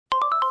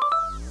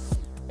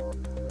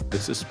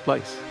This is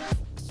Splice.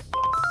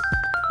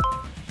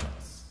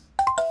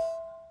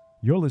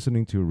 You're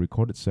listening to a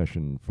recorded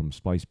session from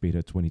Splice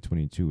Beta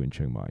 2022 in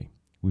Chiang Mai.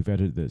 We've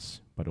edited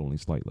this, but only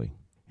slightly.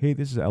 Hey,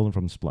 this is Alan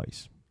from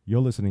Splice.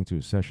 You're listening to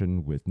a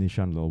session with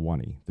Nishant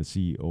Lalwani, the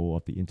CEO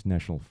of the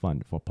International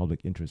Fund for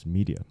Public Interest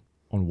Media,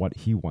 on what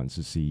he wants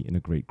to see in a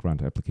great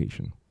grant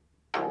application.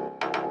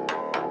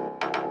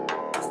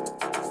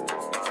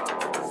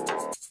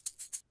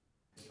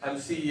 I'm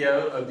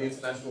CEO of the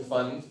International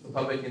Fund for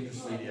Public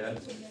Interest Media.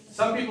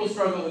 Some people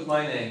struggle with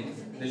my name,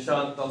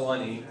 Nishant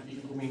Lalwani.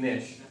 You can call me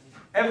Nish.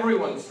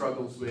 Everyone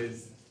struggles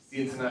with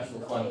the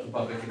International Fund for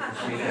Public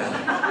Interest Media.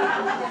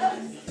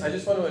 I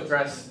just want to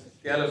address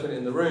the elephant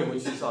in the room,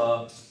 which is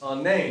our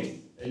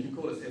name. You can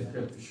call us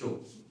IFPIM for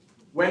short.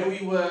 When we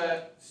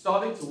were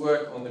starting to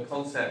work on the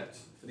concept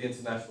for the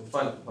International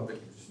Fund for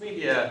Public Interest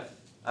Media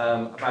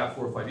about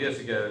 4 or 5 years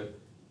ago,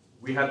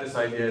 we had this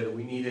idea that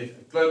we needed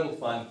a global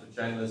fund for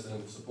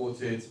journalism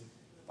supported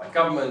by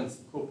governments,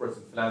 corporates,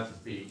 and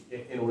philanthropy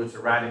in order to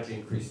radically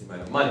increase the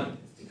amount of money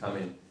to come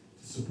in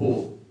to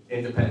support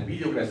independent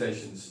media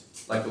organizations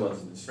like the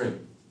ones in this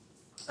room.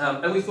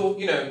 And we thought,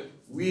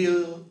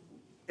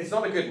 it's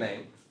not a good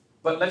name,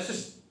 but let's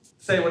just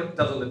say what it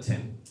does on the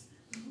tin.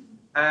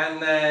 And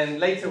then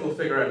later we'll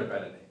figure out a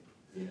better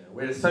name.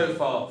 We're so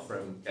far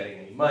from getting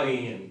any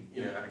money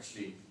and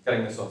actually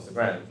getting this off the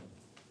ground.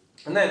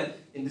 And then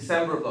in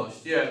December of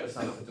last year at the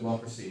Summit for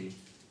Democracy,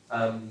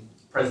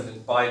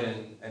 President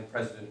Biden and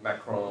President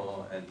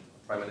Macron and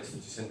Prime Minister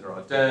Jacinda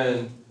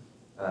Ardern,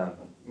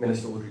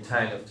 Minister Audrey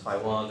Tang of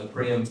Taiwan, the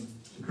Korean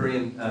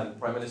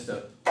Prime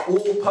Minister,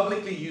 all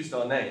publicly used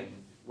our name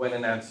when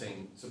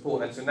announcing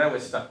support, and so now we're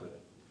stuck with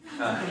it.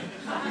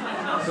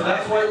 So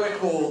that's why we're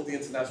called the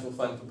International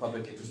Fund for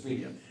Public Interest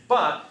Media.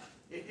 But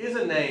it is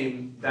a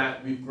name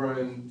that we've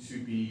grown to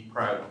be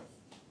proud of,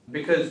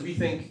 because we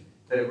think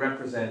that it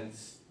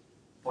represents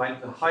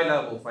the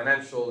high-level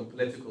financial and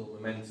political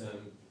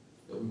momentum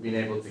that we've been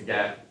able to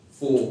get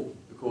for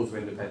the cause of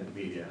independent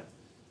media.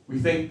 We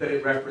think that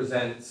it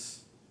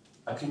represents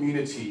a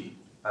community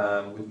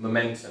with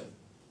momentum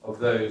of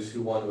those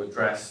who want to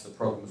address the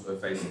problems we're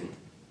facing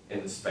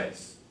in the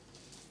space.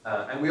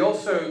 And we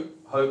also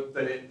hope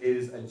that it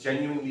is a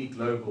genuinely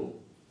global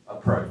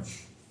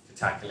approach to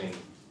tackling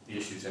the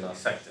issues in our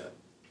sector.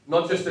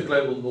 Not just a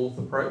global north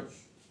approach,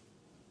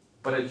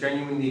 but a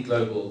genuinely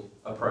global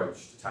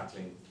approach to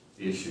tackling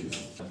the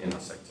issues in our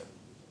sector.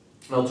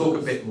 And I'll talk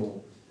a bit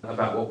more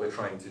about what we're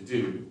trying to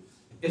do.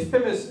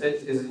 IFPIM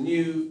is a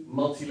new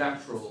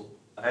multilateral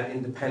and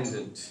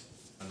independent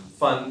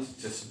fund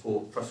to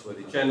support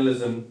trustworthy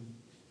journalism,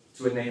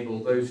 to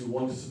enable those who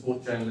want to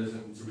support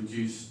journalism to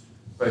reduce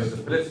both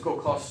the political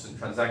costs and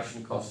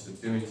transaction costs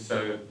of doing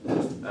so.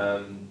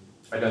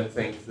 I don't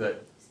think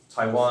that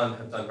Taiwan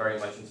have done very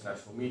much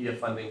international media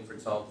funding, for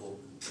example,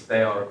 but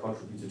they are a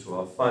contributor to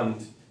our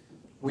fund.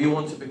 We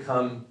want to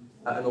become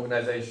an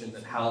organization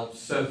that helps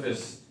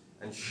surface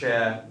and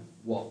share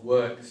what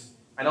works,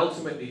 and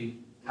ultimately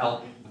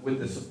help, with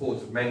the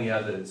support of many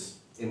others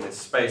in this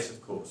space, of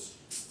course,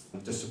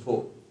 to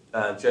support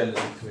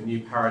journalism to a new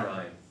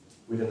paradigm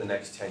within the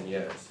next 10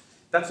 years.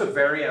 That's a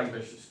very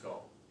ambitious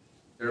goal.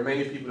 There are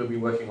many people who have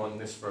been working on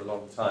this for a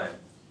long time.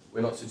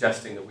 We're not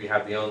suggesting that we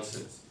have the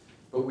answers,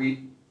 but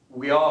we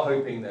are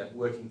hoping that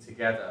working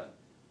together,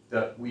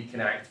 that we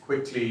can act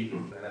quickly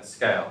and at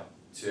scale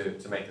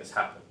to make this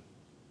happen.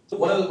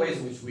 One of the ways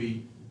in which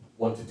we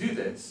want to do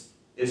this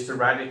is to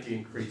radically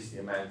increase the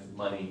amount of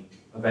money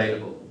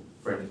available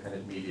for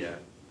independent media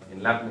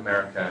in Latin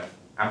America,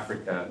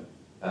 Africa,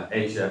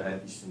 Asia,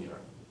 and Eastern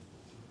Europe.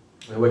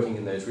 We're working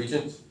in those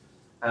regions,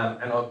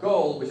 and our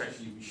goal, which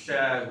actually we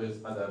share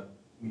with other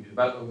media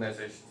development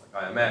organizations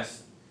like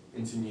IMS,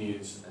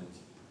 Internews,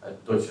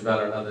 and Deutsche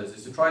Welle and others,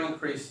 is to try and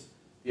increase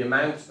the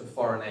amount of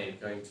foreign aid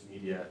going to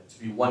media to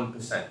be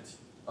 1%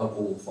 of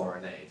all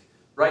foreign aid.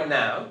 Right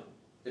now,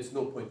 it's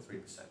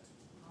 0.3%,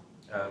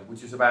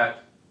 which is about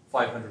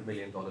 $500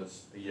 million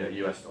a year,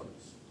 US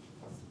dollars.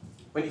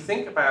 When you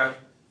think about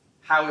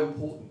how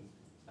important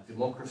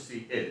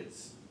democracy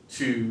is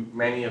to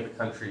many of the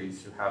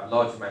countries who have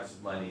large amounts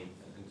of money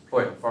and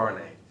deploy it in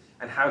foreign aid,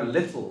 and how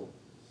little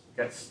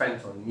gets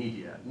spent on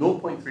media,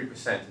 0.3%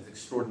 is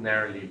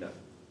extraordinarily low.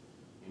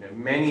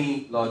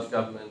 Many large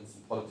governments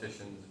and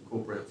politicians and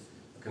corporates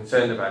are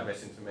concerned about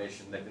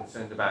misinformation, they're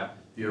concerned about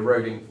the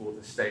eroding fourth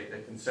estate,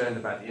 they're concerned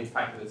about the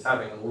impact that it's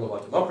having on all of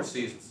our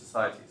democracies and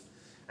societies.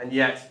 And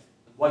yet,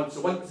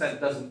 1%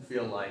 doesn't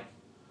feel like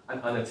an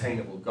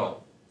unattainable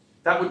goal.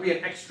 That would be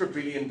an extra $1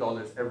 billion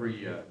every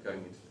year going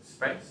into this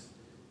space.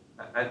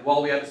 And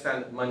while we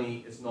understand that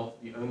money is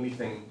not the only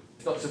thing,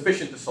 it's not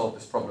sufficient to solve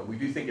this problem, we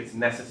do think it's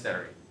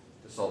necessary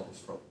to solve this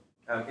problem.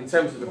 In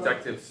terms of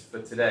objectives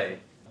for today,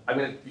 I'm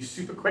going to be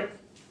super quick,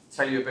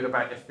 tell you a bit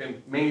about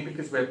IFPIM, mainly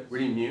because we're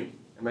really new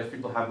and most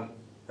people haven't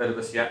heard of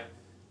us yet.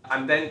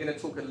 I'm then going to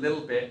talk a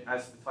little bit,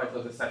 as the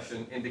title of the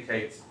session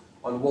indicates,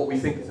 on what we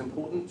think is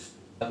important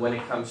when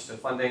it comes to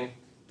funding.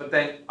 But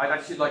then I'd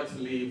actually like to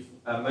leave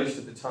most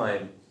of the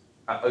time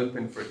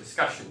open for a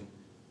discussion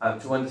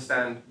to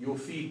understand your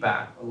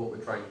feedback on what we're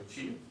trying to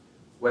achieve,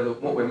 whether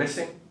what we're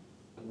missing,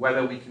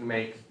 whether we can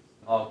make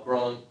our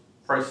grant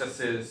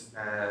processes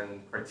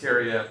and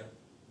criteria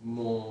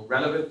more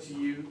relevant to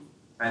you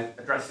and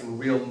addressing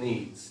real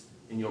needs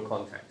in your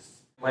context.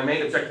 My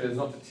main objective is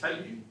not to tell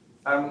you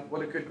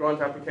what a good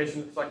grant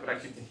application looks like, but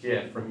actually to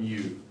hear from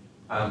you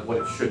what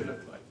it should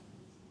look like.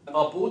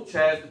 Our board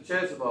chairs, the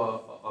chairs of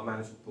our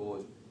management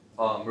board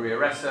are Maria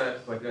Ressa,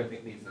 who I don't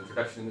think needs an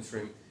introduction in this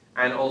room,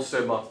 and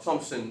also Mark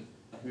Thompson,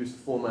 who's the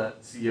former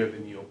CEO of the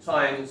New York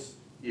Times.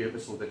 He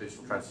oversaw the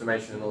digital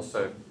transformation and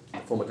also the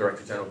former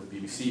Director General of the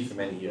BBC for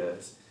many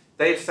years.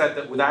 They've said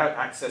that without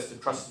access to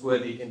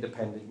trustworthy,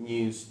 independent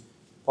news,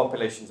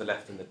 populations are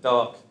left in the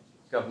dark,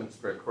 governments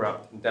grow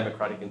corrupt, and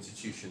democratic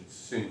institutions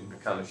soon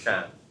become a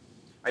sham.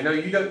 I know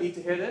you don't need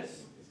to hear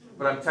this,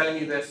 but I'm telling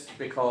you this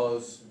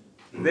because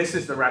this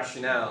is the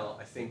rationale,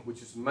 I think,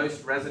 which has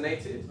most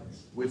resonated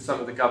with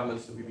some of the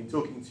governments that we've been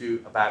talking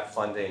to about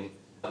funding,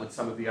 with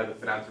some of the other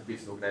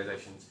philanthropies and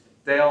organizations.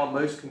 They are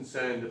most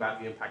concerned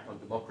about the impact on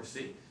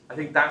democracy. I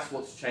think that's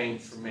what's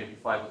changed from maybe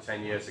 5 or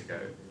 10 years ago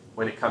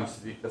when it comes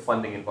to the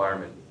funding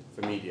environment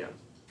for media.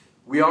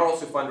 We are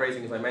also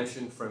fundraising, as I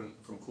mentioned, from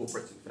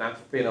corporates and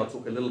philanthropy, and I'll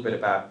talk a little bit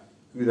about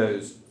who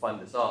those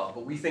funders are.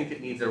 But we think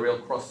it needs a real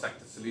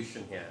cross-sector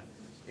solution here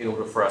in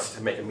order for us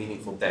to make a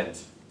meaningful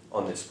dent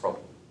on this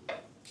problem.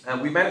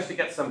 And we managed to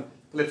get some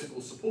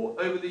political support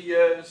over the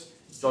years.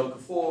 John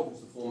Kufuor,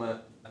 who's the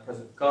former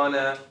president of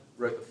Ghana,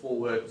 wrote the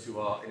foreword to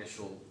our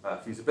initial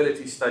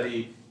feasibility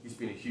study. He's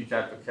been a huge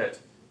advocate.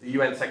 The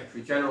UN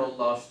Secretary General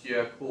last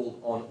year called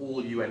on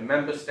all UN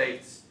member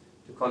states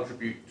to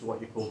contribute to what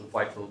he called a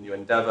vital new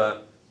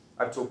endeavor.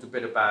 I've talked a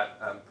bit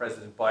about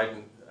President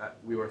Biden.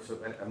 We were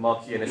sort of a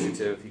marquee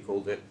initiative, he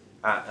called it,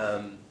 at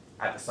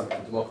the Summit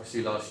for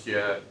Democracy last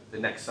year. The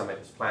next summit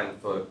is planned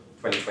for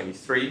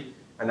 2023,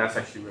 and that's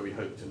actually where we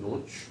hope to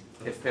launch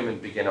IFPIM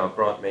and begin our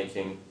grant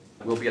making.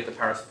 We'll be at the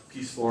Paris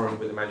Peace Forum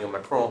with Emmanuel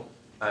Macron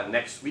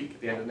next week,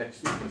 at the end of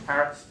next week in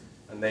Paris,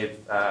 and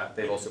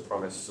they've also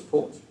promised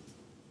support.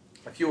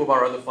 A few of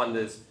our other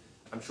funders,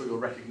 I'm sure you'll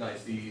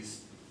recognize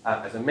these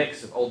as a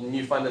mix of old and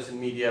new funders in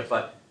media,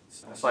 but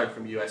aside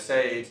from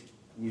USAID,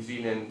 New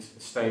Zealand,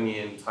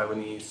 Estonian,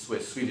 Taiwanese,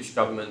 Swiss, Swedish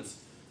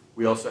governments,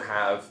 we also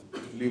have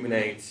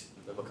Illuminate,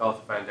 the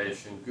MacArthur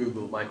Foundation,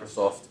 Google,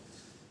 Microsoft,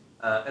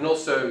 and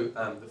also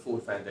the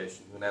Ford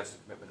Foundation, who announced a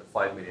commitment of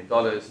 $5 million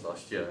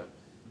last year.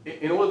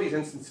 In all of these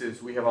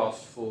instances, we have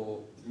asked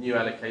for new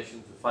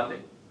allocations of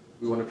funding.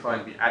 We want to try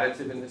and be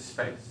additive in this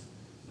space.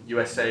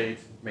 USAID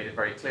made it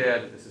very clear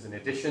that this is in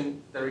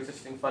addition to their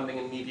existing funding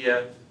in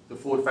media. The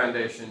Ford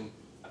Foundation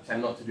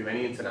tend not to do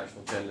any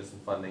international journalism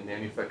funding. They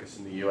only focus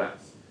in the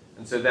US.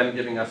 And so them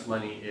giving us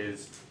money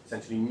is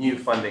essentially new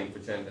funding for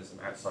journalism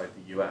outside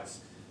the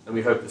US. And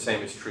we hope the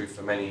same is true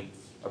for many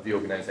of the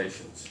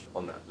organizations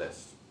on that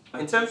list.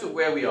 In terms of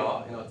where we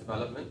are in our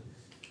development,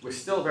 we're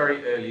still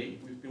very early.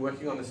 We've been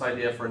working on this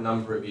idea for a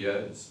number of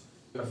years.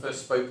 I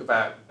first spoke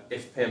about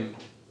IFPIM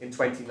in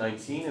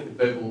 2019 at the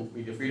Global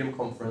Media Freedom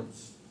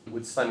Conference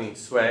with Sunny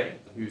Sui,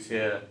 who's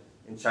here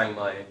in Chiang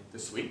Mai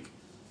this week,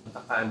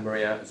 and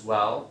Maria as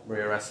well,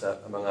 Maria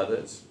Ressa, among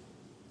others.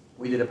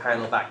 We did a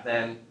panel back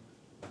then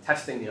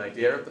testing the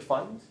idea of the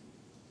fund.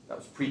 That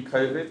was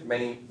pre-COVID,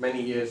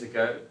 many years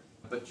ago.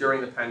 But during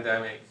the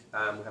pandemic,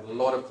 we had a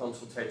lot of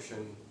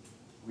consultation.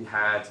 We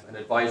had an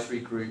advisory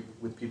group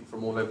with people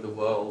from all over the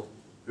world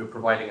who were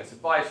providing us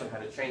advice on how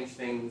to change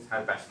things,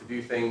 how best to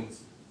do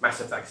things.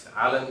 Massive thanks to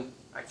Alan,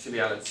 actually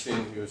Alan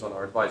Soon, who was on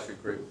our advisory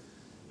group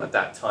at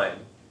that time.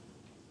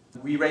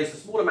 We raised a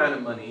small amount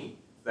of money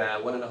there,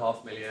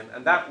 $1.5 million,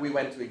 and that we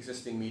went to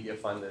existing media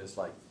funders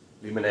like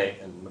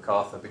Illuminate and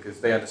MacArthur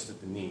because they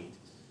understood the need.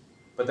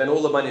 But then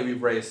all the money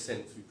we've raised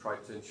since, we've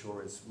tried to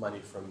ensure is money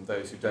from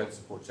those who don't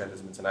support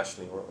journalism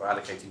internationally or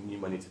allocating new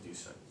money to do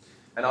so.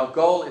 And our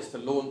goal is to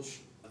launch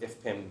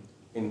IFPIM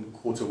in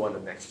Q1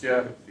 of next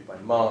year, hopefully by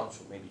March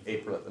or maybe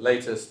April at the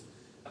latest,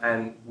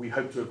 and we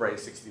hope to have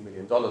raised $60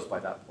 million by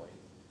that point.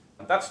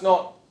 And that's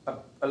not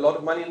a lot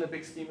of money in the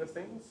big scheme of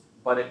things,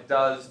 but it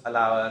does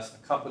allow us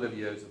a couple of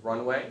years of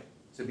runway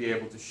to be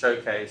able to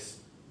showcase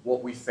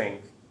what we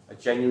think a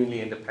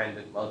genuinely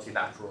independent,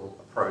 multilateral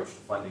approach to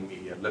funding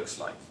media looks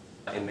like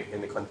in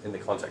the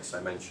context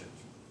I mentioned.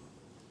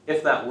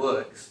 If that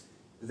works,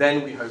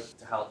 then we hope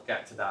to help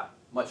get to that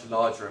much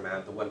larger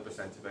amount, the 1%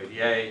 of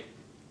ODA.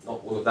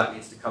 Not all of that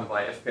needs to come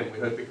via IFPIM. We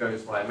hope it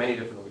goes via many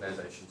different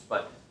organizations,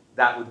 but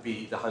that would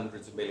be the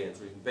hundreds of millions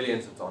or even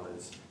billions of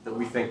dollars that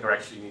we think are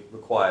actually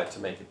required to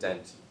make a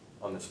dent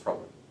on this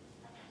problem.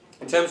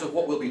 In terms of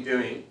what we'll be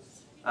doing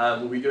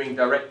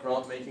direct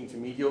grant making to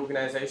media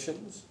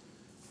organizations.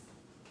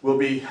 We'll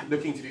be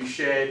looking to do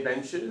shared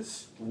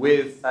ventures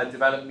with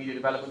media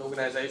development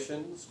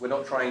organizations. We're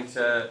not trying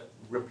to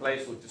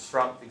replace or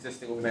disrupt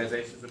existing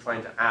organizations. We're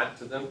trying to add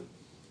to them.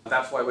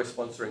 That's why we're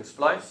sponsoring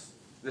Splice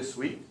this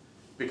week,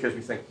 because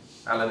we think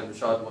Alan and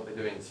Rashad and what they're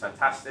doing is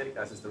fantastic,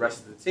 as is the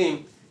rest of the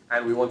team,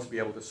 and we want to be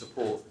able to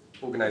support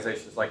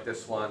organizations like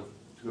this one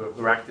who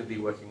are actively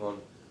working on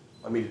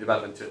media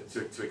development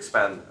to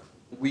expand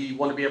that. We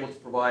want to be able to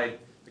provide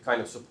the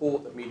kind of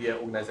support that media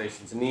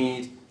organizations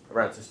need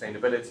around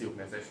sustainability,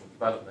 organizational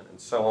development, and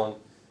so on.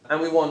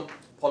 And we want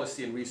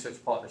policy and research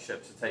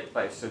partnerships to take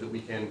place so that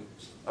we can,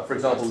 for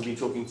example, we've been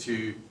talking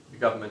to the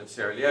government of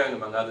Sierra Leone,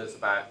 among others,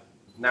 about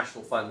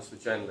national funds for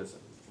journalism,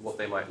 what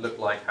they might look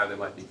like, how they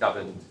might be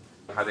governed,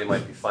 how they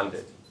might be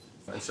funded.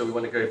 And so we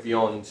want to go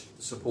beyond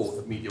the support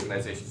of media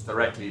organizations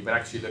directly, but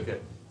actually look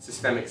at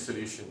systemic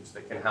solutions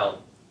that can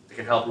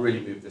help really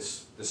move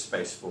this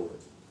space forward.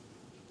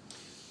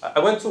 I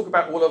won't talk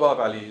about all of our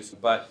values,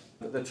 but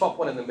the top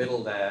one in the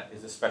middle there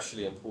is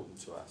especially important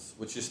to us,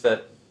 which is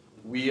that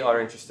we are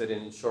interested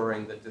in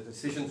ensuring that the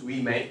decisions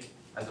we make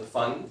as a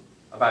fund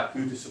about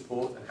who to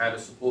support and how to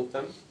support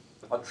them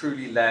are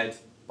truly led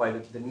by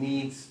the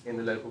needs in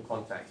the local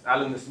context.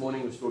 Alan this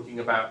morning was talking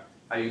about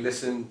how you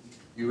listen,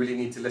 you really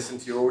need to listen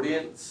to your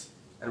audience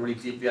and really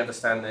deeply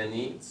understand their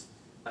needs.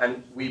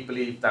 And we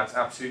believe that's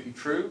absolutely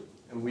true.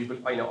 And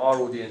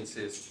our audience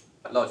is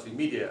largely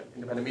media,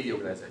 independent media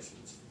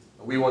organizations.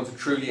 And we want to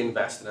truly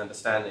invest in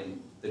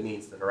understanding the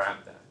needs that are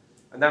out there.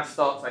 And that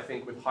starts, I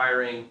think, with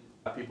hiring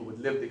people with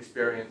lived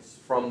experience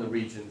from the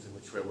regions in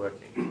which we're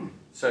working.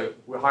 So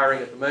we're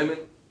hiring at the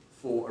moment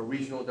for a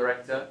regional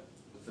director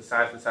for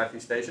South and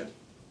Southeast Asia.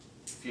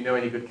 If you know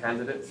any good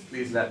candidates,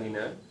 please let me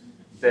know.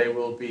 They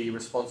will be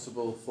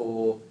responsible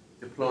for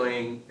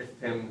deploying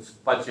IFPIM's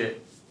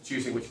budget,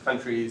 choosing which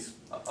countries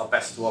are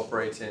best to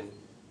operate in,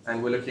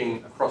 and we're looking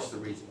across the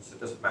region, so it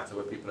doesn't matter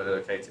where people are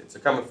located. So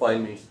come and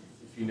find me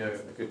if you know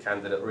a good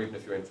candidate, or even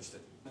if you're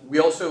interested. We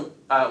also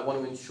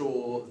want to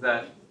ensure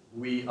that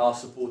we are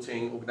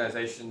supporting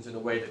organizations in a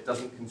way that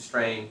doesn't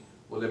constrain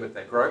or limit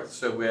their growth.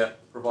 So we're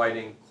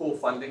providing core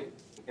funding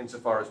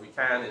insofar as we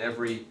can, and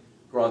every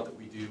grant that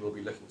we do, we'll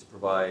be looking to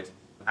provide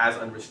as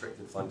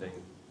unrestricted funding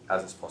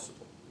as is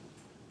possible.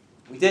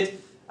 We did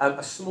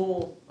a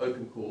small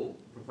open call,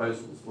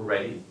 proposals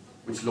already,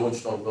 which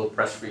launched on World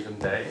Press Freedom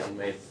Day on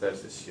May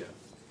 3rd this year.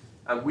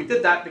 We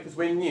did that because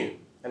we're new,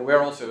 and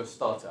we're also a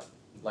startup,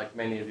 like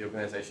many of the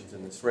organizations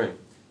in this room.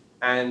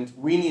 And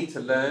we need to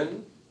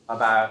learn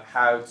about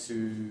how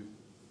to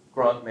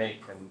grant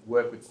make and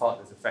work with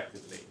partners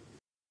effectively.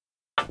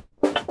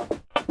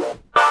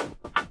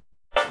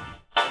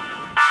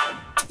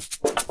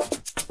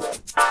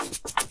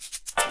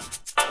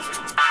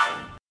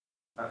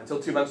 Until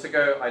 2 months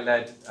ago, I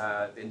led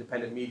the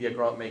independent media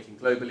grant making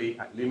globally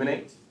at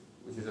Luminate,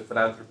 which is a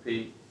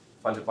philanthropy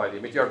funded by the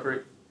Amidyar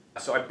Group.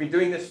 So I've been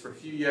doing this for a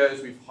few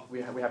years.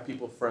 We have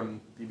people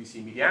from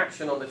BBC Media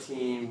Action on the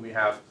team. We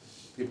have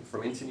people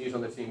from Internews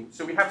on the team.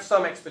 So we have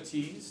some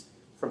expertise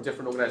from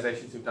different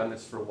organizations who've done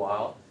this for a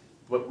while.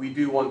 But we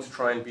do want to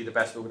try and be the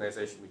best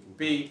organization we can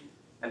be.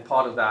 And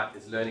part of that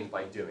is learning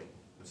by doing.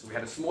 So we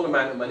had a small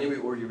amount of money we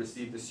already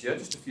received this year,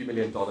 just a few $1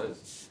 million.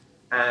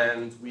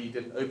 And we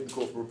did an open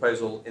call for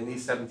proposal in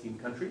these 17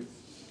 countries.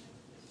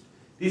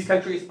 These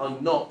countries are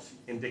not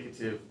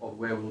indicative of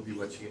where we'll be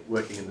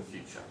working in the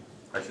future.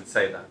 I should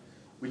say that.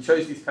 We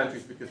chose these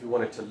countries because we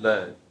wanted to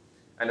learn.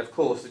 And of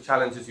course, the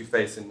challenges you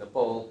face in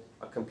Nepal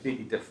are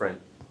completely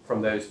different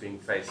from those being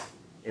faced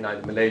in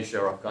either Malaysia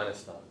or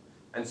Afghanistan.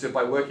 And so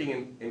by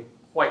working in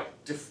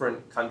quite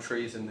different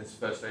countries in this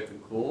first open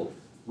call,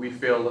 we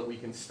feel that we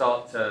can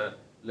start to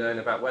learn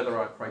about whether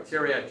our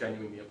criteria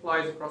genuinely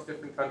applies across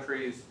different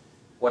countries,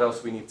 what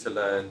else we need to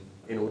learn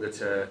in order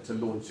to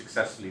launch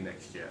successfully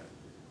next year.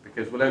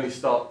 Because we'll only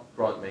start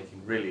grant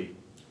making really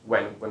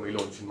when we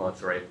launch in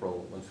March or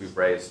April, once we've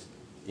raised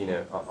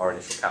our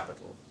initial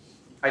capital.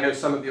 I know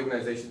some of the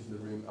organizations in the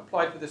room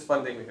applied for this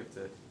funding. We have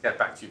to get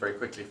back to you very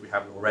quickly if we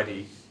haven't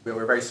already.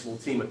 We're a very small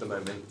team at the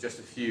moment, just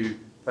a few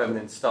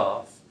permanent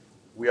staff.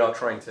 We are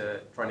trying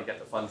to get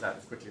the funds out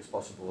as quickly as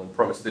possible and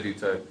promise to do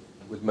so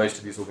with most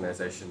of these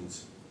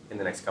organizations in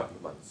the next couple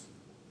of months.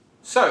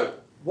 So,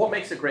 what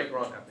makes a great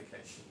grant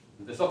application?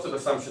 There's lots of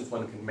assumptions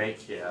one can make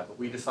here, but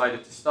we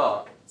decided to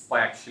start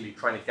by actually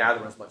trying to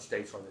gather as much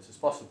data on this as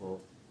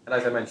possible. And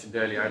as I mentioned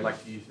earlier, I'd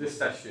like to use this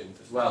session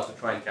as well to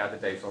try and gather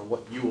data on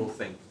what you all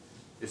think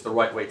is the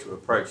right way to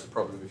approach the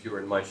problem if you were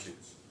in my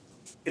shoes.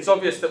 It's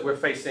obvious that we're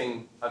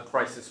facing a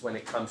crisis when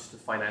it comes to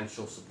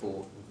financial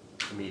support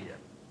to media.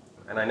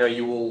 And I know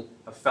you all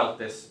have felt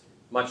this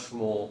much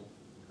more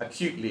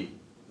acutely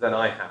than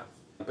I have.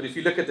 But if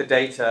you look at the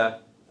data,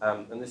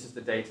 and this is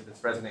the data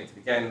that's resonated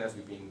again as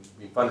we've been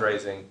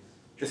fundraising,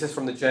 this is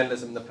from the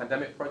Journalism in the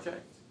Pandemic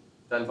Project,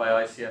 done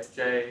by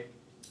ICFJ.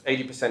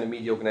 80% of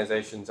media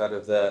organizations out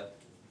of the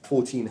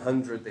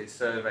 1,400 they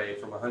surveyed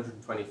from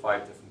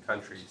 125 different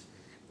countries,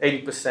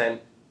 80%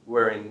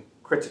 were in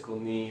critical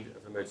need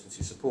of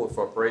emergency support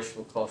for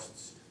operational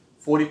costs.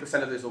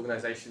 40% of those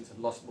organizations had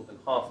lost more than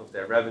half of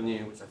their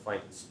revenue, which I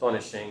find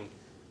astonishing,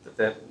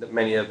 that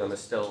many of them are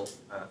still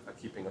are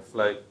keeping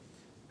afloat.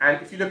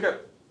 And if you look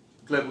at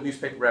global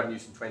newspaper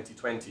revenues in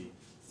 2020,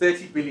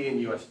 $30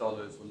 billion were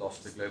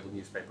lost to global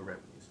newspaper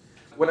revenues.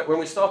 When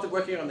we started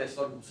working on this,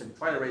 a lot of people said, you're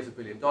trying to raise $1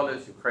 billion,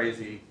 you're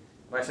crazy.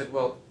 And I said,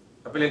 well,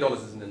 $1 billion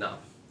isn't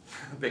enough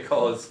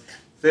because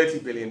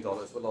 $30 billion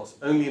were lost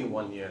only in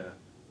 1 year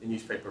in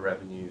newspaper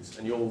revenues,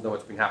 and you all know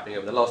what's been happening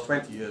over the last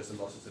 20 years,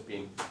 the losses have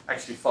been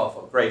actually far,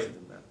 far greater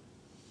than that.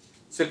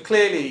 So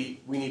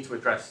clearly, we need to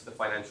address the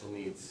financial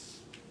needs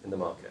in the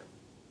market.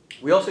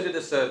 We also did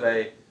a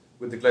survey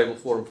with the Global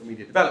Forum for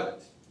Media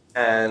Development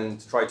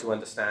and tried to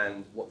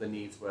understand what the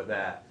needs were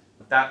there.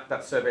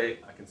 That survey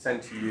I can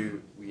send to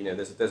you.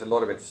 There's a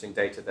lot of interesting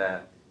data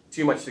there.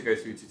 Too much to go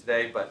through to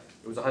today, but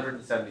it was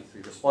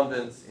 173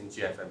 respondents in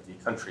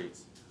GFMD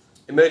countries.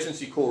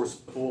 Emergency call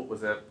support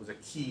was a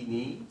key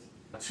need.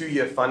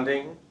 2-year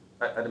funding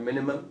at a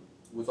minimum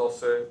was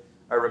also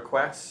a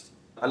request.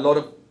 A lot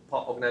of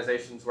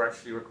organizations were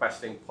actually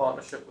requesting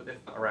partnership with it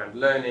around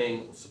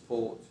learning or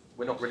support.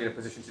 We're not really in a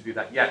position to do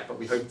that yet, but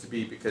we hope to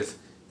be because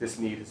this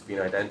need has been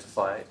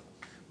identified.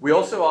 We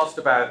also asked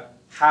about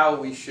how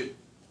we should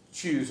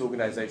choose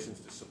organizations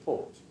to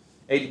support.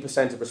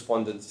 80% of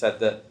respondents said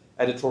that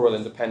editorial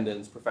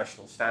independence,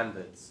 professional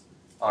standards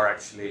are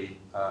actually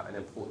an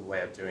important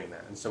way of doing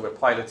that. And so we're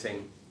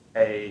piloting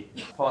a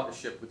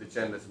partnership with the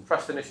Journalism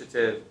Trust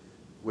Initiative,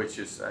 which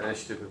is an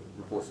initiative of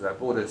Reporters Without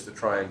Borders to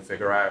try and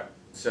figure out,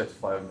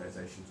 certify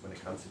organizations when it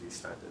comes to these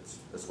standards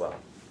as well.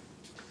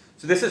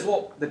 So this is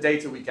what the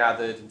data we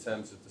gathered in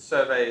terms of the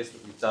surveys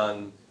that we've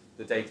done,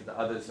 the data that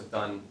others have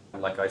done,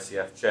 like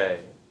ICFJ.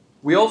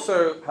 We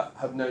also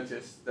have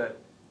noticed that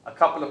a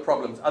couple of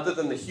problems, other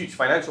than the huge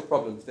financial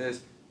problems,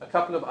 there's a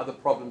couple of other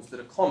problems that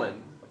are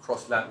common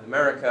across Latin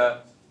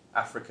America,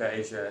 Africa,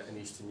 Asia, and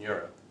Eastern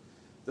Europe.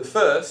 The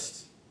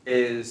first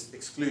is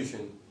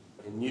exclusion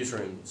in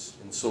newsrooms,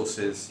 in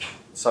sources,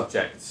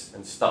 subjects,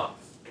 and staff.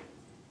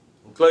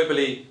 And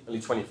globally, only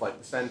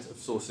 25% of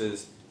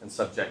sources and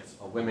subjects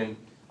are women.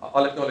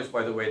 I'll acknowledge,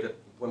 by the way, that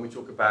when we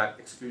talk about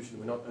exclusion,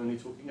 we're not only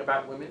talking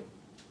about women,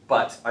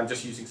 but I'm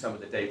just using some of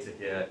the data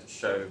here to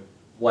show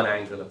one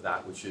angle of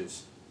that, which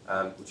is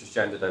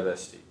gender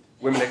diversity.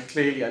 Women are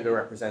clearly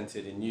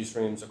underrepresented in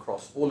newsrooms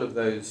across all of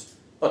those,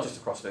 not just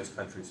across those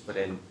countries, but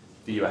in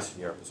the US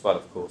and Europe as well,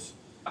 of course.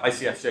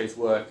 ICFJ's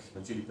work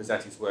and Julie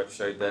Pizzetti's work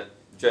showed that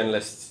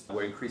journalists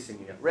were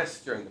increasingly at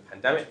risk during the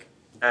pandemic,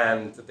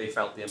 and that they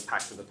felt the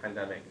impact of the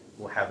pandemic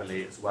more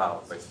heavily as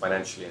well, both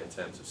financially and in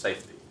terms of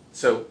safety.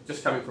 So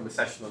just coming from a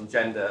session on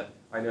gender,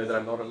 I know that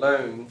I'm not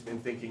alone in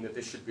thinking that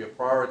this should be a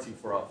priority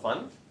for our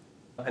fund,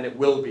 and it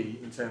will be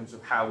in terms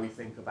of how we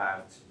think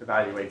about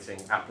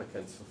evaluating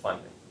applicants for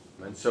funding.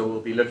 And so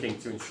we'll be looking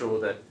to ensure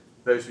that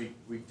those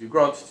we do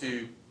grants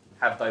to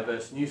have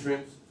diverse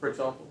newsrooms, for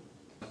example,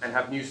 and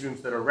have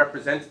newsrooms that are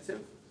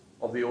representative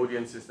of the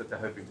audiences that they're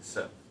hoping to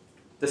serve.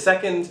 The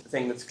second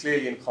thing that's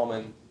clearly in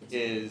common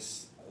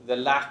is the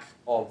lack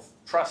of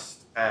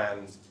trust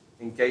and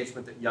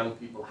engagement that young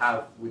people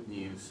have with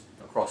news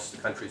across the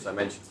countries I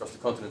mentioned, across the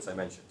continents I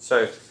mentioned.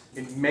 So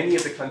in many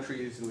of the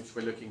countries in which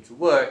we're looking to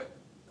work,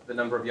 the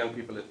number of young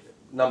people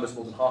numbers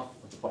more than half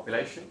of the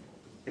population.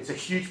 It's a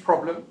huge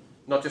problem,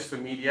 not just for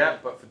media,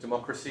 but for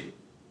democracy,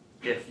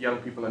 if young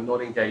people are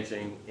not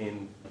engaging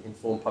in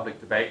informed public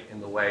debate in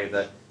the way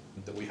that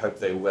we hope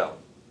they will.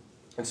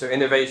 And so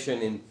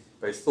innovation in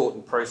both thought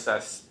and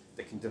process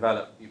that can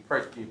develop new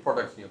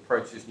products, new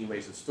approaches, new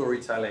ways of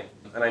storytelling.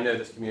 And I know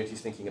this community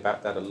is thinking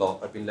about that a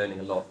lot. I've been learning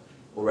a lot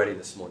already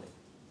this morning.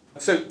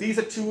 So these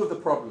are two of the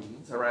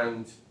problems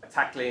around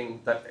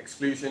tackling that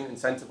exclusion,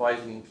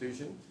 incentivizing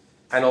inclusion,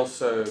 and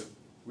also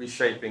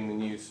reshaping the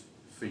news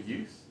for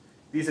youth.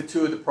 These are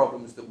two of the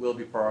problems that we'll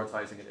be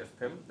prioritizing at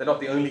IFPIM. They're not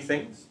the only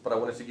things, but I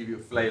wanted to give you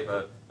a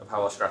flavor of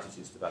how our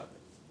strategy is developing.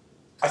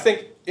 I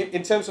think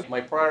in terms of my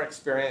prior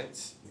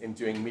experience in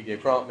doing media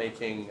grant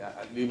making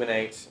at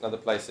Luminate and other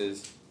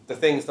places, the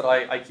things that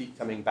I keep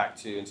coming back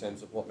to in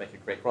terms of what make a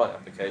great grant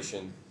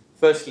application,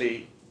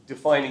 firstly,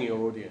 defining your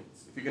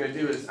audience. If you're going to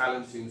do as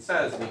Alan soon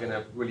says, and you're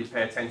going to really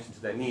pay attention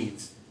to their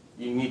needs,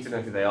 you need to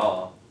know who they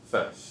are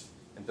first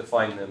and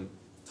define them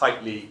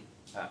tightly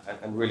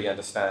and really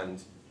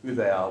understand who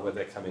they are, where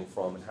they're coming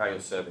from, and how you're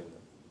serving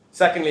them.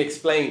 Secondly,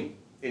 explain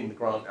in the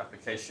grant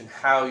application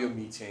how you're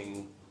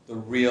meeting the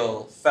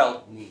real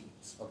felt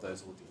needs of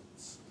those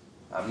audience.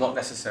 Not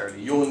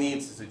necessarily your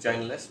needs as a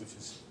journalist, which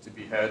is to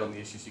be heard on the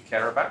issues you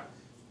care about,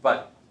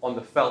 but on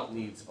the felt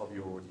needs of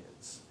your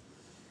audience.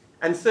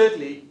 And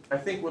thirdly, I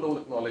think we'll all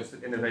acknowledge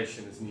that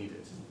innovation is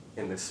needed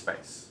in this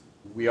space.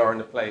 We are in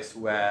a place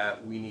where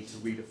we need to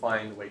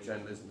redefine the way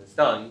journalism is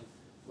done,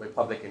 the way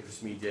public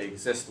interest media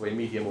exists, the way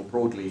media more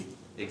broadly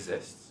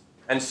exists.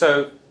 And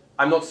so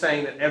I'm not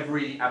saying that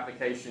every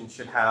application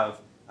should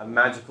have a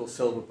magical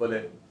silver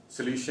bullet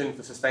solution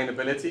for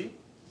sustainability.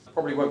 I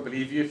probably won't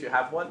believe you if you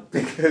have one,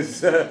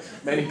 because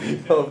many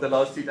people over the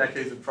last 2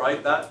 decades have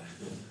tried that.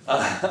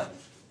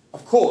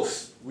 Of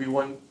course,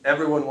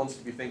 everyone wants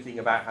to be thinking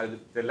about how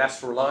they're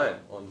less reliant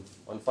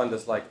on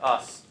funders like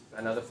us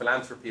and other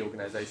philanthropy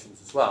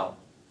organizations as well.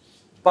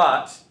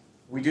 But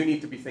we do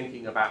need to be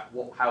thinking about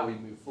how we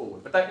move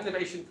forward. But that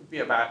innovation could be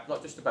about,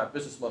 not just about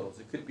business models,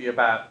 it could be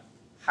about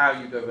how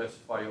you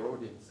diversify your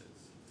audiences.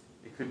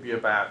 It could be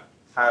about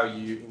how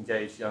you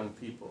engage young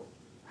people,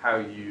 how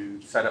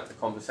you set up the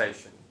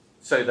conversation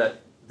so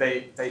that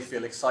they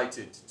feel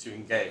excited to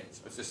engage.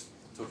 I was just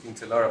talking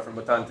to Laura from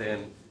Mutante,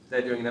 and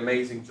they're doing an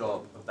amazing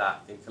job of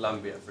that in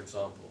Colombia, for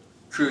example.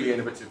 Truly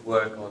innovative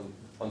work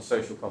on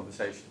social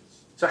conversations.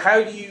 So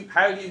how do you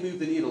move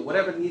the needle?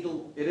 Whatever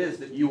needle it is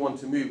that you want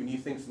to move and you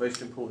think is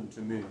most important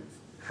to move,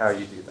 how do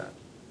you do that?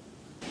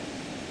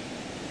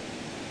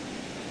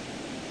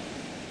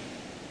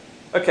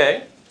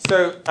 Okay,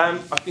 so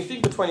I've been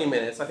speaking for 20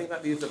 minutes. I think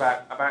that leaves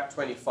about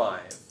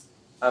 25.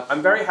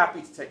 I'm very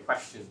happy to take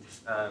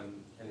questions,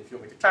 and if you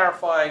want me to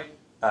clarify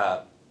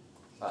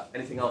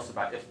anything else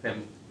about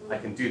IFPIM, I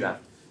can do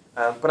that.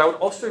 But I would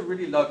also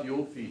really love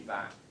your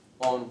feedback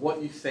on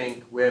what you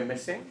think we're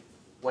missing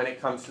when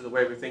it comes to the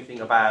way we're thinking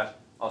about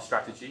our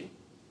strategy.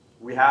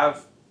 We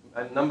have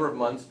a number of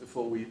months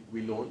before we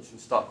launch and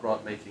start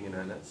grant making in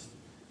earnest.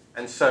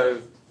 And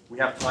so we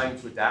have time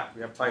to adapt,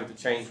 we have time to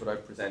change what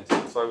I've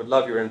presented. So I would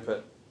love your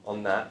input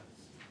on that.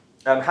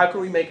 How can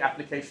we make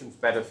applications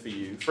better for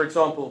you? For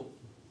example,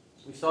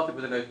 we started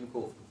with an open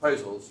call for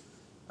proposals,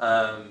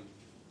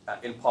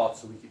 in part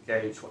so we could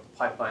gauge what the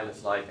pipeline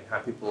is like and how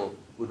people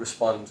would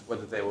respond,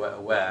 whether they were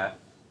aware.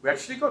 We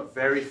actually got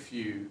very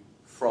few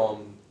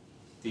from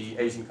the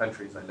Asian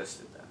countries I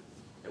listed there.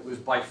 It was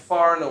by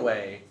far and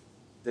away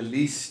the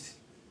least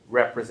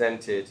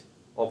represented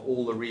of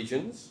all the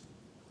regions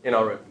in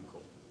our open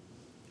call.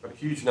 Got a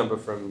huge number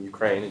from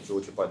Ukraine and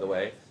Georgia, by the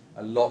way,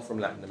 a lot from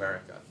Latin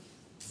America.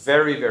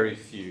 Very, very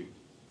few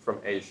from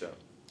Asia.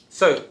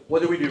 So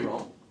what do we do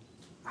wrong?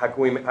 How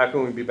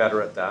can we be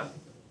better at that?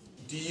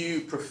 Do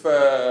you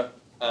prefer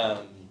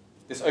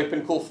this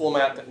open call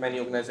format that many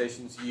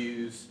organizations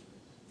use?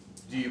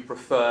 Do you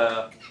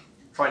prefer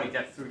trying to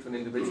get through to an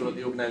individual at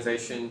the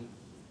organization,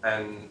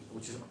 and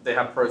they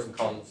have pros and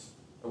cons?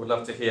 I would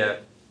love to hear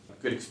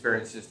good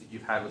experiences that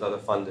you've had with other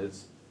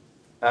funders.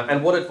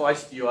 And what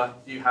advice do you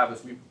have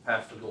as we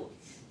prepare for launch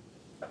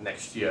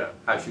next year?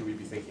 How should we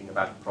be thinking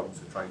about the problems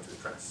we're trying to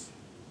address?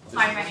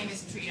 Hi, my name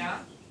is Trina.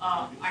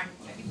 I'm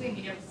technically a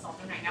media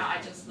consultant right now. I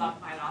just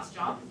left my last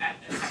job at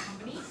a tech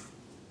company.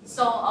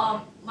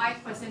 So my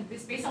question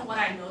is based on what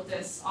I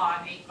noticed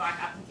on a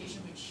grant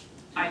application, which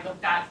I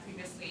looked at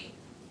previously,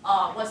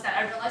 was that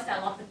I realized that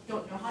a lot of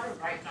people don't know how to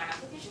write grant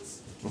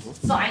applications.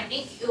 Mm-hmm. So I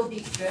think it will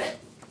be good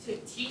to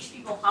teach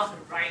people how to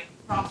write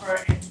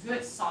proper and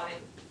good,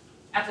 solid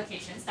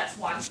applications. That's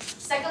one.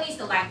 Secondly is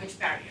the language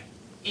barrier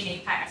in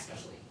APAC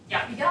especially.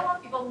 Yeah, we get a lot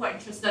of people who are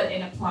interested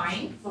in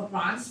applying for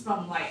grants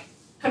from like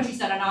countries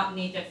that are not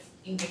native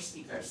English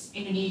speakers,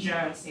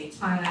 Indonesia, say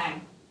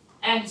Thailand.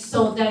 And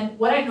so then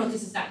what I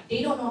noticed is that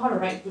they don't know how to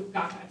write good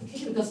grant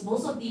application because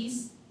most of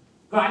these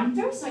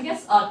grantors, I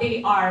guess,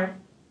 they are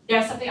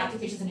submitting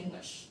applications in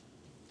English.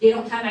 They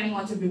don't have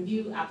anyone to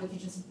review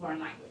applications in foreign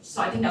language.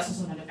 So I think that's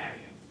also another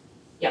barrier.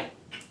 Yeah.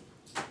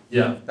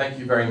 Yeah, thank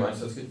you very much.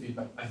 That's good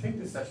feedback. I think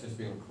this session is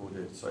being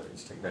recorded, so I don't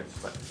just take notes,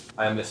 but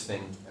I am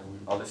listening, and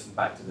I'll listen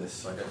back to this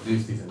so I don't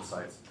lose these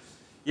insights.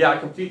 Yeah, I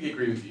completely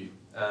agree with you.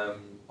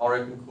 Our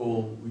open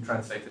call, we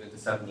translated into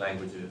 7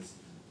 languages.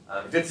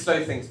 It did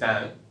slow things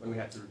down when we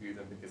had to review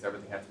them because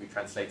everything had to be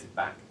translated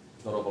back.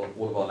 Not all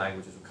of our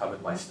languages were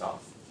covered by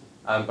staff.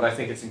 But I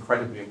think it's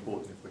incredibly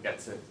important if we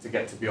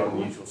get to beyond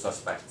the usual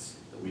suspects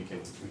that we can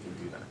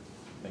do that.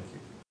 Thank you.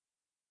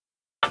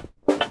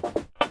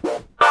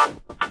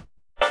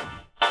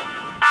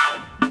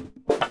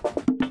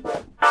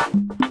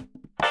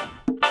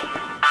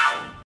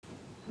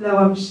 Hello,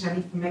 I'm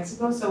Shani from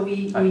Mexico. So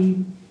we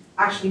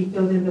actually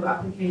filled in the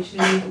application.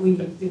 We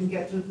didn't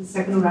get through the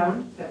second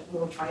round, but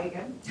we'll try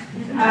again.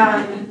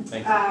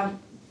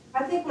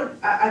 I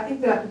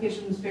think the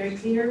application was very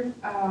clear.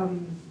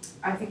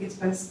 I think it's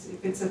best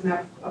if it's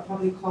a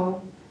public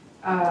call.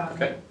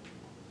 Okay.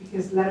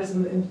 Because letters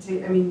of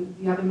invitation,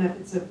 the other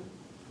methods of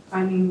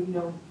finding,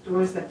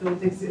 doors that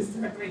don't exist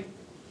are very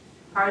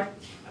hard.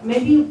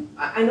 Maybe,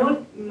 I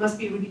know it must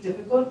be really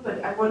difficult,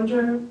 but I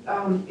wonder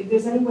if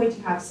there's any way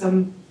to have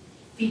some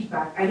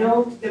feedback. I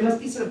know there must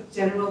be sort of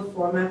general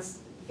formats.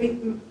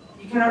 You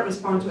cannot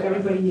respond to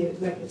everybody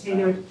like a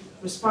tailored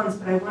response,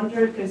 but I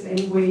wonder if there's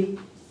any way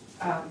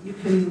you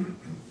can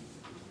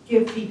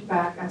give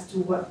feedback as to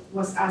what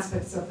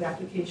aspects of the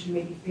application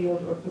maybe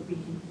failed or could be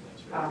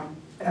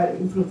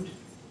improved.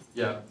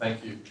 Yeah,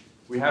 thank you.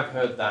 We have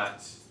heard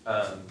that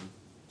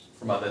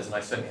from others, and I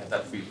certainly had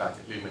that feedback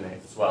at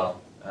Luminate as well.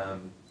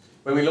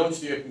 When we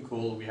launched the Open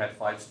Call, we had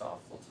 5 staff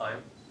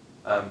full-time,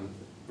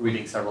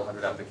 reading several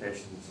hundred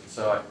applications.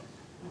 So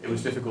it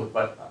was difficult,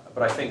 but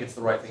I think it's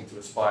the right thing to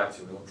aspire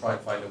to, and we'll try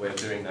and find a way of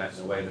doing that in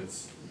a way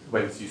that's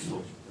useful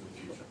in the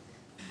future.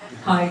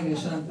 Hi,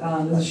 Nishant.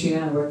 This is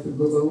Sheena. I work for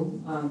Google,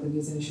 the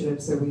News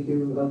Initiative, so we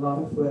do a lot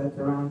of work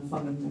around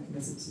funding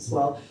mechanisms as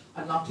well.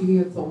 I'd love to hear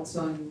your thoughts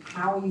on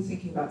how are you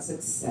thinking about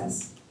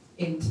success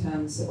in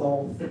terms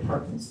of the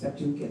partners that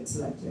do get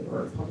selected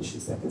or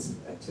publishers that get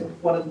selected.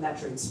 What are the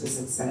metrics for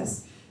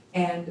success?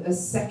 And a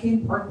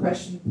second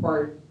question,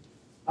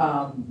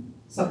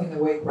 something that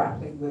we're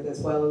grappling with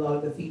as well, a lot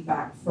of the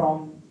feedback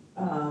from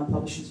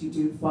publishers you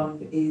do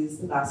fund is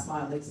the last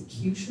mile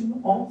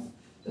execution of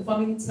the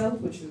funding itself,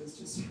 which is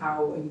just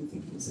how are you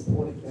thinking of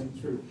supporting them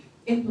through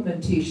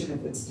implementation,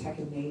 if it's tech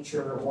in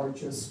nature or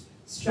just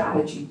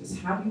strategy is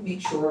how do you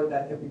make sure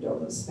that every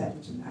dollar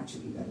spent and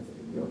actually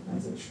benefiting the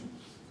organization?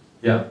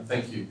 Yeah,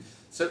 thank you.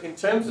 So in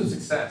terms of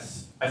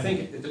success, I think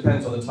it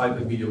depends on the type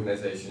of media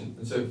organization.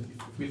 And so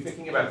if we're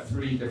thinking about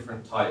three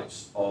different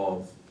types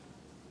of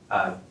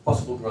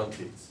possible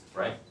grantees,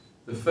 right?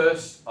 The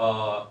first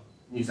are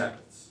news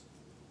outlets.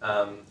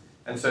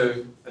 And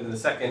then the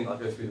second, I'll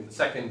go through them. The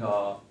second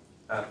are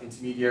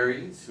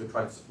intermediaries who are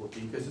trying to support the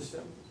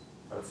ecosystem,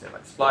 I would say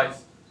like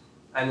Splice.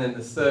 And then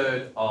the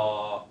third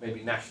are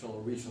maybe national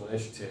or regional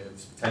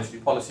initiatives, potentially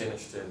policy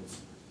initiatives,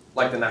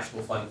 like the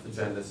National Fund for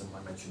Journalism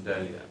I mentioned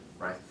earlier,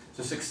 right?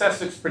 So success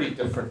looks pretty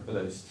different for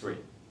those three,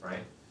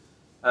 right?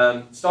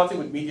 Starting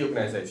with media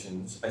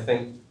organizations, I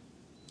think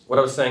what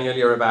I was saying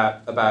earlier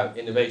about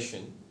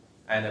innovation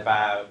and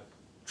about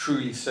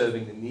truly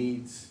serving the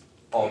needs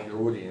of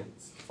your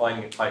audience,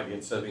 finding it tightly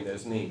and serving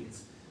those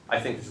needs,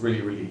 I think is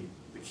really, really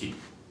the key.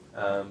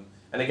 And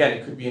again,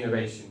 it could be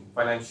innovation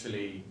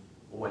financially,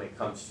 or when it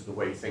comes to the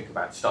way you think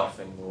about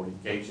staffing or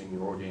engaging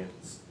your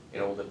audience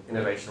in all the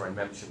innovation around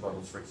membership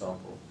models, for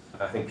example,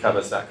 I think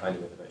covers that kind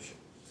of innovation.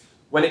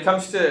 When it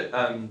comes to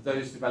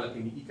those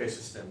developing the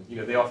ecosystem,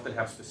 they often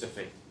have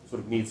specific sort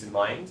of needs in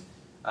mind,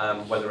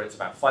 whether it's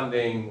about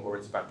funding or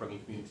it's about bringing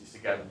communities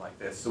together like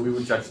this. So we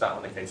would judge that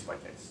on a case by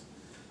case.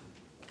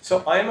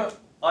 So I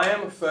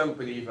am a firm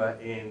believer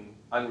in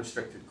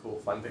unrestricted core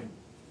funding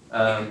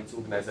to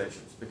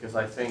organizations, because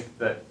I think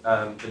that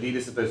the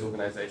leaders of those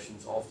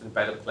organizations are often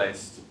better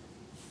placed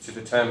to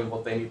determine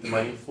what they need the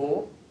money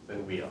for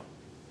than we are.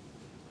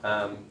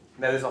 Now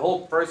there's a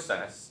whole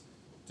process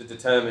to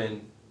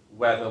determine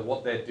whether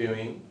what they're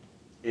doing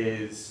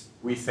is,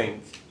 we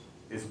think,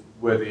 is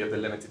worthy of the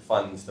limited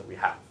funds that we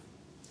have.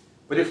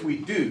 But if we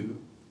do,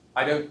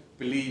 I don't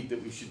believe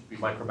that we should be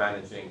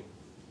micromanaging,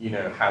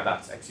 how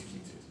that's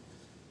executed.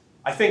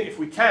 I think if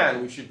we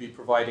can, we should be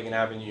providing an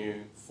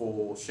avenue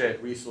for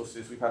shared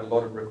resources. We've had a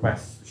lot of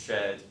requests for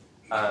shared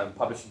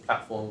publishing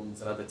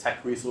platforms and other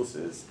tech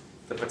resources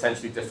that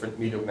potentially different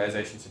media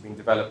organizations have been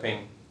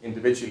developing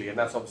individually, and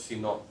that's obviously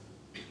not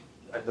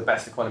the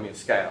best economy of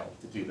scale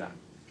to do that.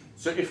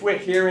 So if we're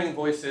hearing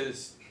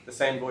voices, the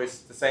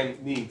same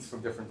needs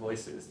from different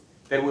voices,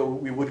 then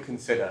we would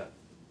consider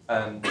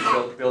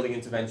building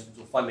interventions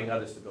or funding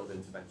others to build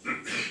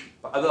interventions.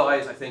 But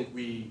otherwise, I think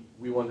we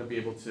want to be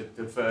able to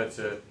defer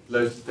to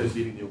those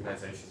leading the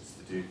organizations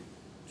to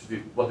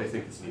do what they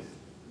think is needed.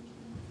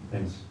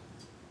 Thanks.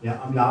 Yeah,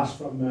 I'm Lars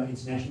from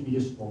International Media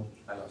Support.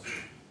 Hi,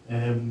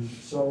 Lars.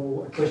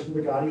 So a question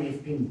regarding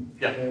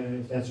FPIN,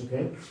 if that's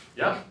okay.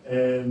 Yeah.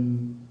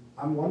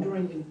 I'm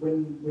wondering,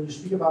 when you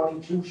speak about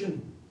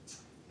inclusion,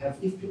 have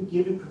FPIN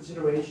given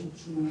consideration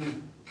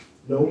to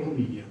local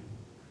media?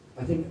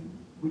 I think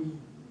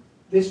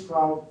this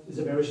crowd is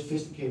a very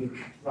sophisticated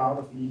crowd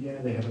of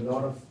media. They have a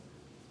lot of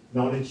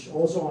knowledge,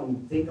 also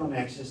on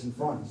access and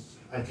funds.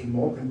 I think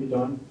more can be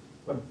done,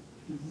 but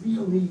the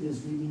real need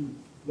is really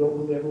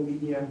local level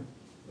media.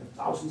 There are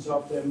thousands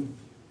of them.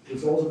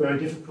 It's also very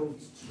difficult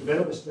to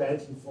develop a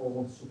strategy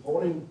for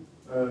supporting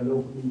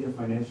local media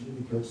financially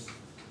because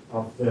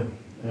of the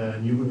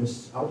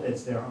numerous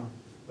outlets there are.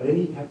 But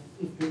have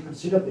you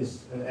considered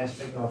this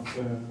aspect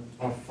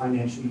of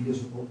financial media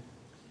support?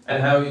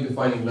 And how are you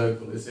defining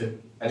local? Is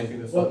it anything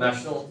that's not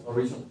national or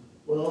regional?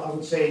 Well, I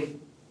would say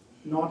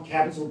not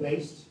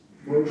capital-based,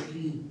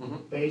 mostly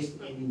based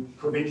in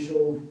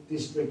provincial,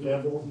 district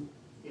level,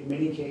 in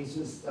many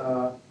cases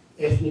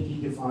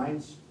ethnically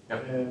defined,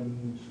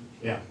 and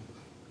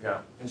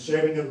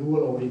serving a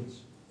rural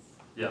audience.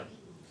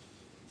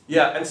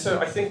 Yeah, and so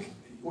I think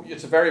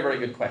it's a very, very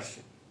good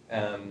question.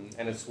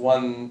 And it's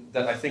one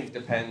that I think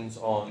depends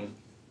on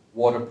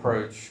what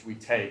approach we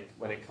take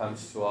when it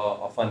comes to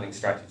our funding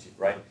strategy,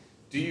 right?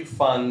 Do you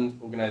fund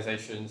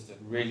organizations that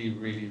really,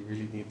 really,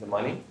 really need the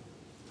money?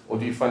 Or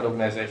do you fund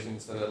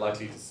organizations that are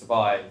likely to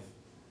survive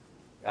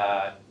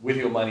with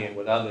your money and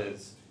with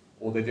others,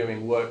 or they're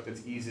doing work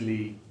that's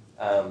easily,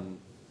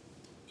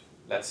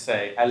 let's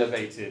say,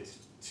 elevated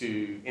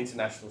to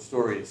international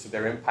stories, so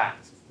their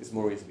impact is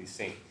more easily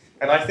seen?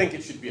 And I think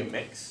it should be a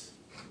mix.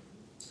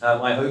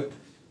 I hope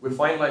we're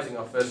finalizing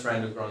our first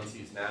round of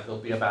grantees now. There'll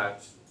be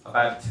about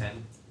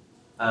 10.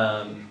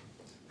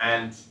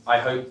 And I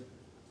hope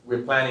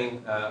we're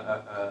planning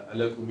a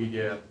local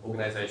media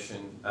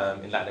organization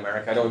in Latin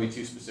America. I don't want to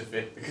be too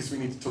specific because we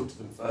need to talk to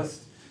them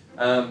first.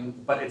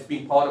 But it's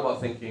been part of our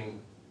thinking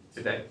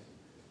today.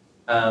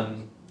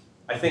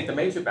 I think the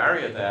major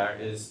barrier there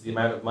is the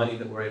amount of money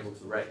that we're able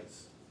to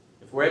raise.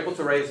 If we're able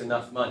to raise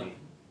enough money,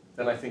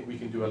 then I think we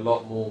can do a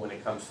lot more when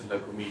it comes to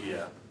local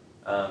media.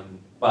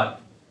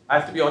 But I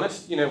have to be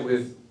honest,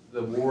 with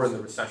the war and the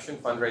recession,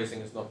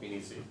 fundraising has not been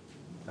easy.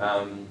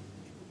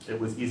 It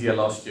was easier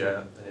last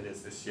year than it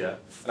is this year,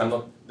 and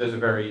those are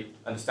very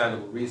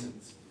understandable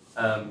reasons.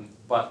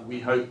 But we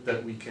hope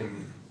that we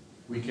can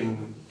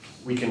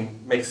make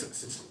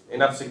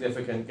enough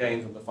significant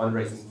gains on the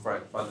fundraising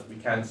front that we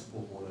can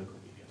support more local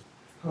media.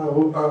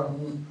 Hello,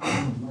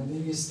 my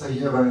name is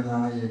Tayyab and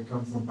I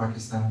come from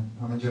Pakistan.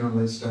 I'm a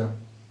journalist.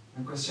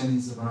 My question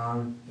is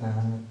about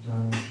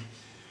that.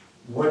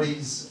 What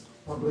is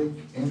public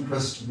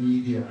interest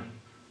media,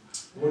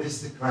 what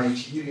is the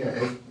criteria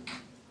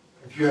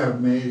if you have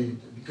made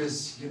it?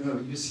 Because,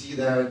 you see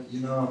that,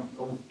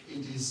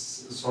 it is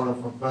sort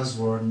of a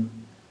buzzword.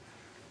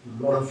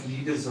 A lot of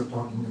leaders are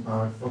talking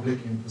about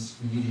public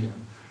interest media.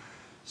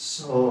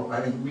 So,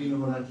 and we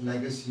know that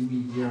legacy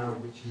media,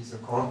 which is a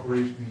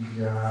corporate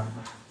media,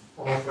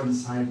 often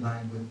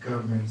sidelined with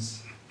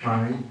governments,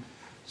 right?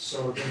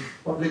 So the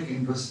public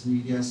interest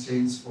media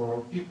stands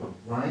for people,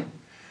 right?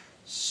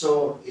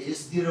 So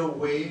is there a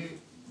way,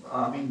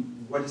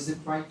 what is the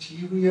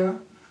criteria,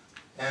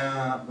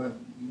 and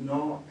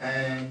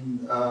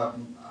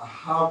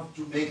how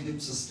to make them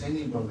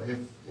sustainable if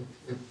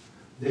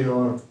they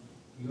are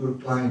your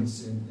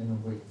clients in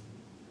a way?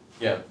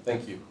 Yeah,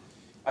 thank you.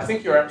 I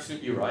think you're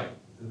absolutely right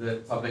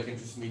that public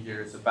interest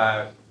media is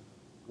about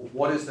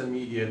what is the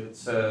media that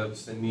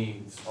serves the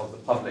needs of the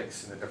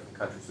publics in the different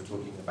countries we're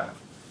talking about,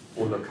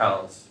 or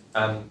locales.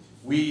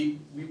 We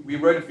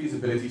wrote a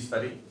feasibility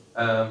study,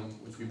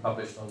 which we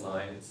published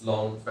online. It's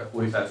long, it's about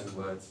 40,000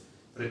 words,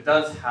 but it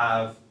does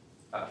have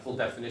a full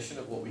definition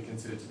of what we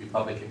consider to be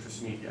public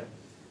interest media.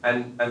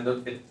 And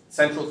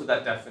central to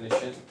that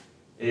definition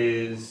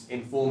is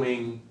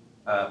informing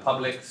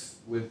publics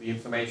with the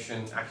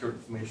information, accurate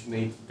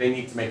information they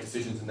need to make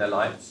decisions in their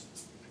lives,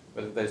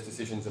 whether those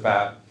decisions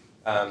about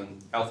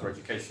health or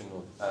education,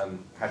 or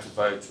how to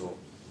vote, or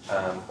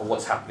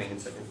what's happening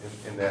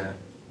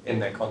in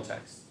their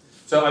context.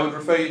 So I would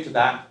refer you to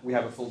that. We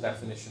have a full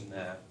definition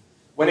there.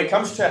 When it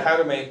comes to how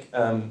to make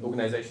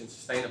organizations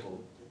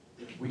sustainable,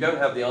 we don't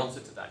have the answer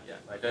to that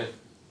yet. I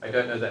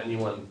don't know that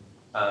anyone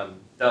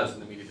does in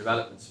the media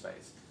development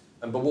space.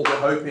 But what we're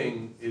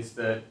hoping is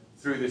that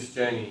through this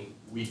journey,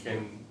 we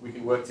can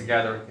work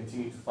together and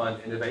continue to find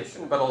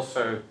innovation, but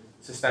also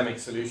systemic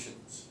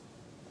solutions.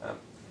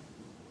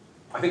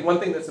 I think one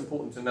thing that's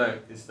important to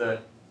note is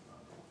that,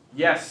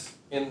 yes,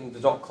 in the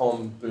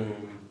dot-com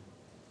boom,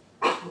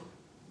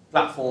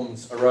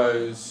 platforms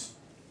arose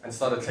and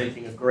started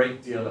taking a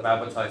great deal of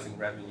advertising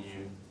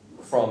revenue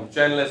from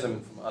journalism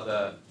and from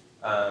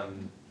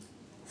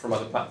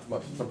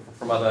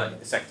other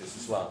sectors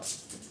as well.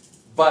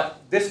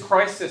 But this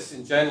crisis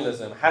in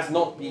journalism has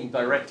not been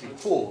directly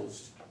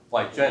caused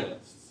by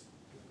journalists.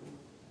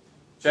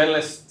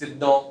 Journalists did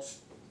not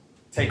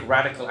take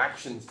radical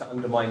actions to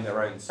undermine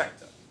their own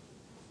sector.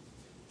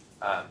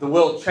 The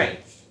world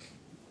changed.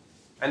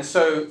 And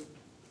so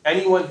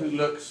anyone who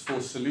looks for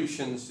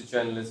solutions to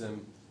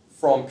journalism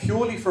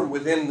purely from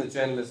within the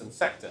journalism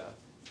sector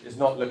is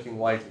not looking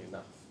widely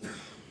enough.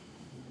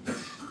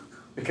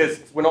 Because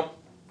we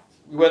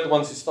weren't the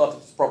ones who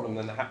started this problem,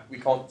 then we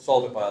can't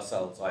solve it by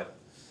ourselves either.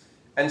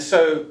 And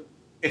so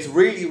it's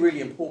really,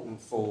 really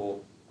important for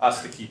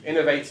us to keep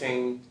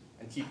innovating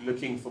and keep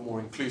looking for more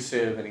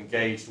inclusive and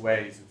engaged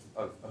ways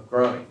of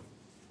growing.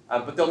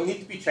 But there'll need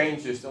to be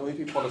changes, there'll need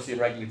to be policy and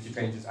regulatory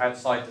changes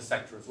outside the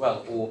sector as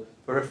well, or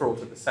peripheral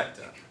to the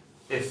sector,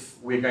 if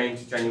we're going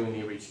to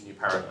genuinely reach a new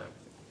paradigm.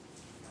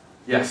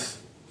 Yes?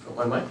 Got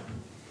my mic?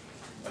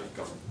 Oh, you've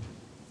got it.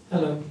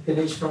 Hello,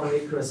 Ganesh from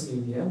Acres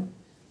Media.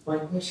 My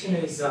question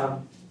is,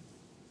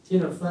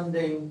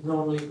 funding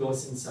normally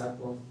goes in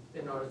cycle.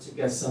 In order to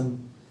get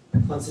some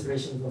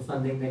consideration for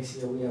funding next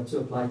year, we have to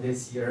apply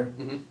this year.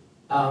 Mm-hmm.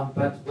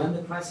 But when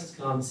the crisis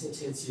comes, it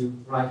hits you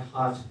right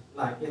hard,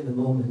 like in the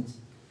moment.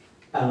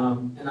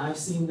 And I've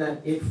seen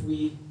that if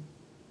you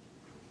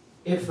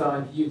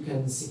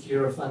can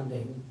secure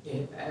funding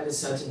at a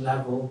certain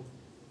level,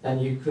 then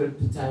you could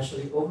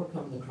potentially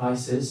overcome the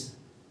crisis.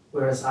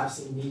 Whereas I've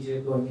seen media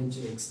going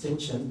into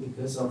extinction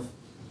because of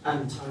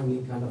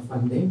untimely kind of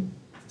funding.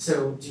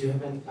 So do you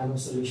have any kind of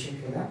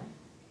solution for that?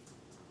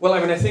 Well,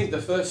 I think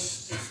the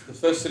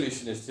first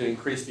solution is to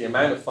increase the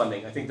amount of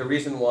funding. I think the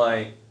reason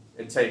why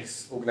it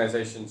takes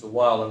organizations a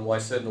while and why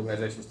certain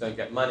organizations don't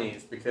get money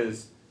is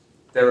because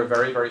there are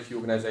very, very few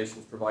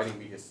organizations providing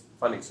media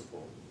funding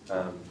support,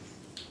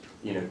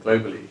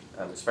 globally,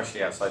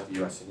 especially outside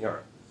the US and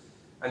Europe.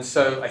 And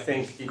so I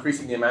think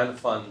increasing the amount of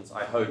funds,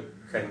 I hope,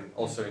 can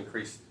also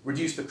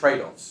reduce the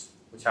trade-offs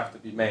which have to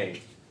be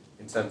made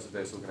in terms of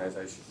those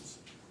organizations.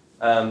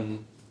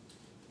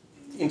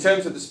 In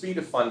terms of the speed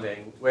of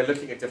funding, we're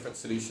looking at different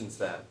solutions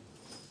there.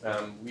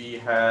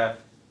 We're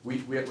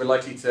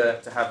likely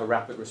to have a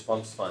rapid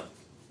response fund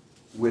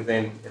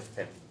within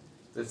IFPIN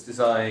that's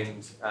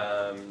designed,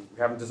 we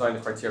haven't designed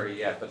the criteria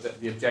yet, but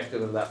the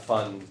objective of that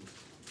fund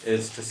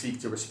is to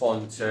seek to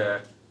respond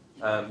to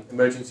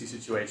emergency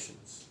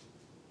situations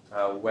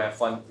where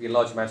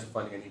large amounts of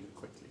funding are needed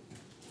quickly.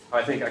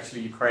 I think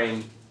actually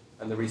Ukraine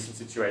and the recent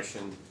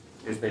situation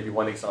is maybe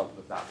one example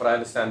of that, but I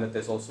understand that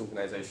there's also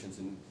organizations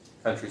in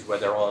countries where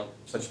there aren't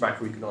such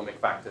macroeconomic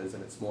factors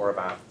and it's more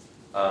about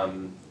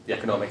the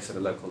economics at a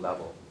local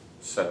level.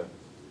 So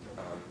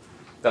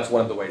that's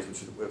one of the ways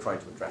we're trying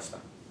to address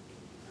that.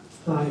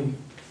 Hi,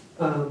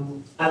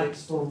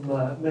 Alex from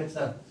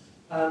Meta.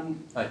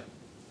 Hi.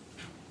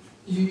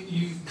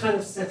 You kind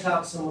of set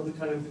out some of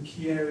the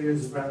key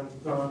areas around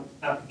grant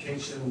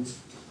applications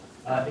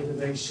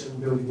innovation,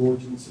 building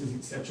audiences,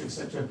 etc.,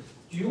 etc.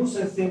 Do you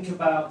also think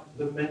about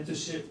the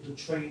mentorship, the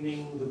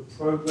training, the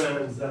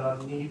programs that are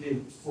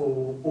needed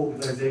for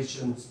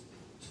organizations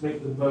to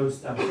make the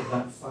most out of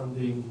that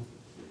funding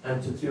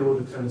and to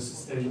build a kind of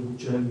sustainable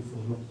journey for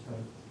the long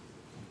term?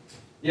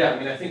 Yeah, I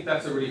mean, I think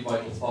that's a really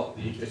vital part of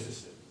the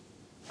ecosystem.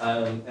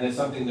 And it's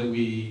something that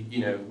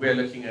we're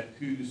looking at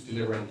who's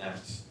delivering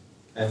that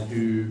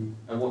and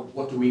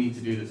what do we need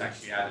to do that's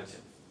actually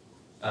additive.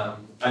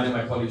 I know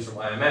my colleagues from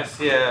IMS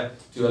here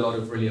do a lot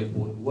of really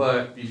important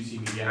work, BBC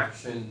Media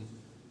Action,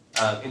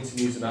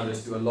 Internews and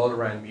others do a lot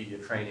around media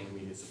training and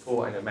media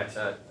support. I know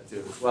Meta do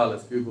it as well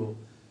as Google.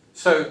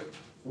 So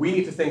we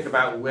need to think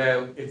about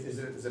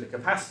is it a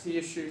capacity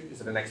issue?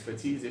 Is it an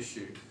expertise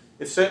issue?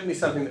 It's certainly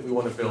something that we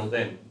want to build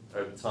in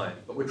over time,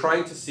 but we're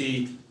trying to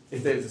see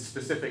if there's a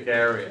specific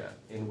area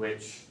in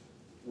which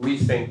we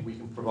think we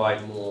can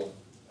provide more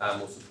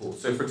support.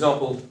 So for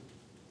example,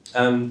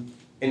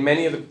 in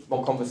many of the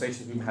more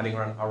conversations we've been having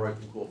around our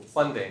open call for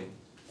funding,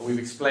 and we've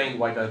explained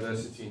why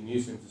diversity in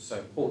newsrooms is so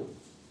important.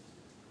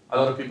 A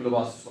lot of people have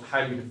asked us, well,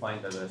 how do you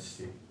define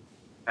diversity?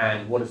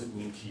 And what does it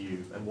mean to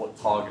you? And what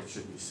targets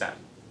should we set?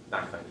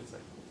 That kind of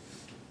thing.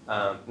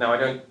 Now, I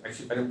don't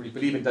really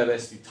believe in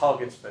diversity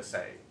targets per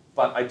se,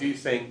 but I do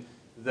think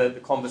that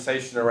the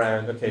conversation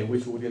around, okay,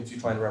 which audience are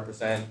you trying to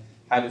represent?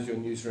 How does your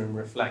newsroom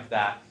reflect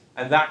that?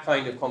 And that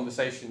kind of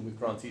conversation with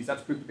grantees,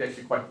 that's proved to be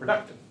actually quite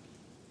productive.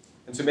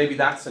 And so maybe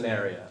that's an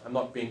area, I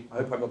hope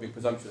I'm not being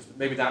presumptuous, but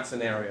maybe that's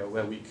an area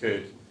where we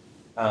could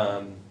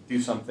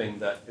do something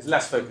that is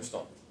less focused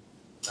on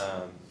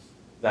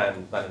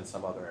than in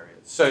some other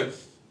areas. So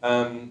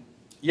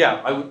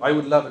yeah, I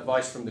would love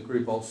advice from the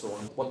group also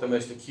on what the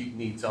most acute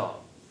needs are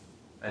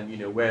and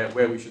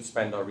where we should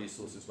spend our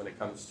resources when it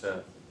comes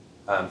to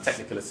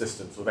technical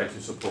assistance or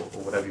venture support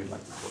or whatever you'd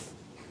like to call it.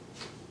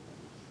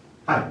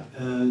 Hi,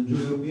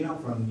 Giulio Pino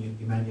from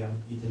Media,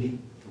 Italy.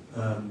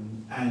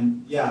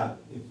 And yeah,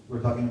 if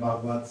we're talking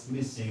about what's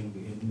missing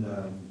in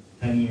the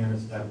 10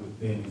 years that we've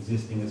been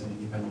existing as an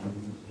independent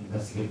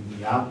investigative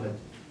media outlet,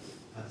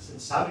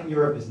 Southern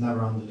Europe is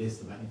never on the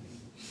list of anything.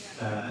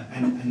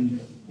 And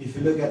if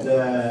you look at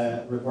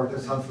the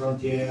Reporters Sans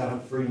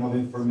Frontières Freedom of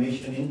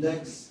Information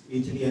Index,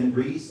 Italy and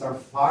Greece are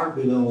far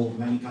below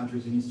many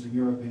countries in Eastern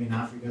Europe and in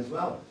Africa as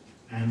well.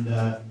 And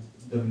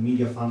the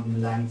media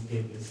funding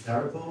landscape is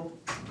terrible.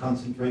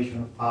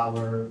 Concentration of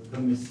power,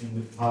 commingling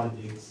with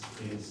politics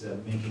is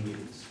making it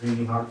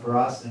extremely hard for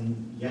us,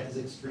 and yet it's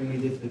extremely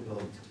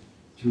difficult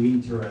to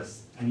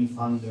interest any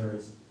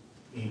funders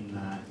in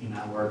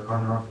our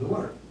corner of the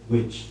world,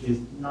 which is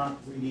not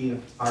really a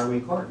faraway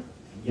corner,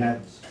 and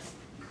yet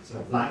it's a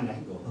blind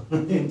angle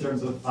in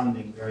terms of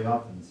funding very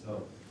often.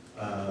 So,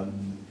 I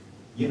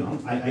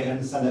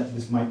understand that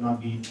this might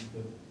not be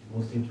the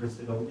most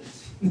interested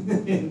audience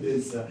in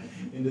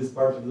this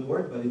part of the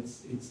world, but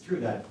it's true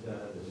that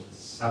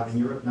Southern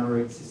Europe never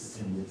exists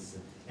in this,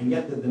 and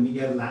yet the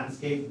media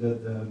landscape,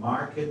 the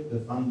market, the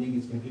funding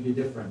is completely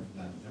different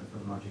than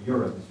from Northern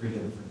Europe. It's really a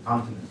different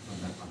continent from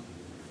that continent.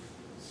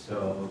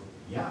 So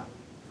yeah,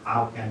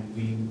 how can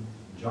we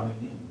join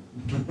in?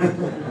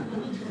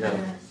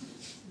 Yeah.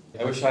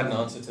 I wish I had an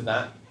answer to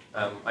that.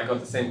 I got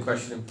the same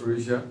question in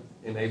Perugia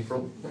in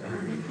April,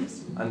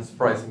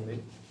 unsurprisingly.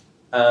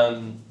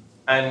 And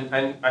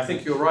I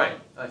think you're right.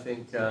 I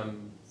think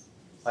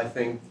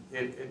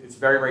it's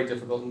very, very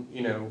difficult.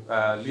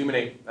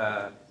 Luminate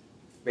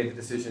made the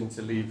decision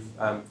to leave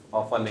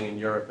our funding in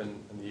Europe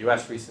and the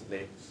US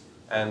recently,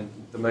 and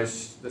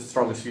the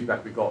strongest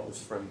feedback we got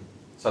was from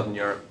Southern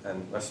Europe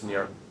and Western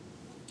Europe,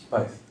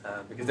 both,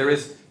 because there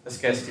is a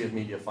scarcity of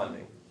media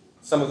funding.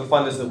 Some of the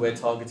funders that we're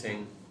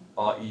targeting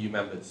are EU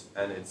members,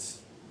 and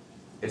it's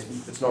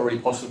not really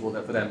possible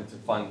for them to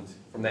fund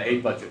from their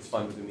aid budgets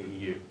fund within the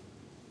EU.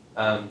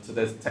 So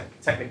there's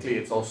technically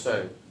it's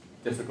also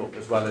difficult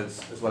as well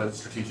as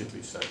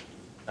strategically so.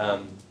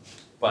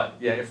 But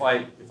yeah, if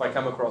I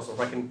come across, or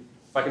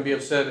if I can be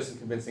of service in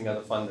convincing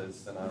other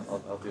funders, then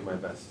I'll do my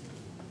best.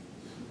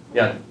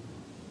 Yeah.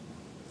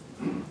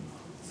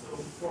 So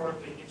for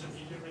the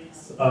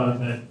intermediaries,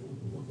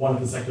 one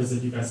of the sectors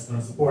that you guys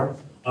want to support,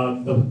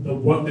 the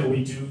work that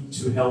we do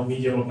to help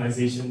media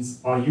organizations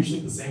are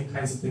usually the same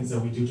kinds of things that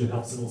we do to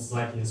help civil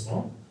society as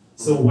well.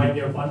 So when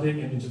you're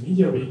funding an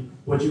intermediary,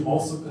 would you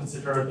also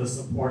consider the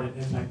support and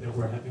impact that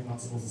we're having on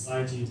civil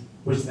society,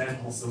 which then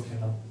also can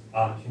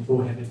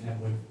go hand in hand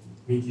with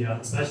media,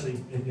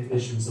 especially in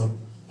issues of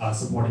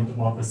supporting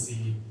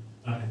democracy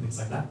and things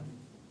like that?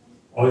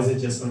 Or is it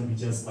just going to be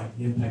just like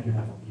the impact you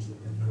have on media?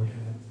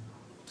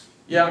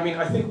 Yeah, I mean,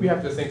 I think we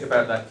have to think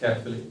about that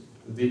carefully.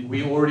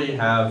 We already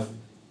have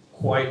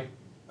quite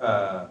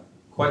a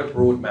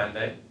broad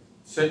mandate.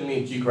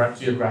 Certainly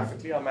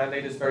geographically, our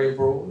mandate is very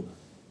broad.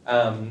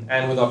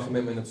 And with our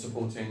commitment of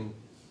supporting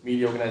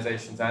media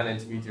organizations and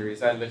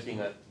intermediaries and looking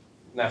at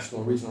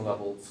national, regional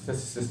level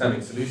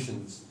systemic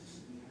solutions,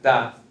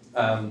 that's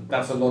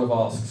a lot of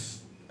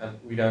asks, and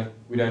we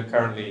don't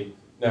currently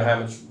know how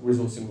much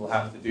resourcing we'll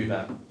have to do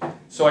that.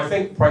 So I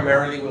think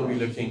primarily we'll be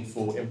looking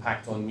for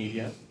impact on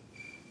media.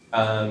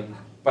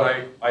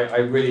 but I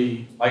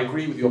agree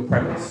with your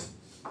premise,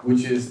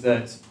 which is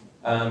that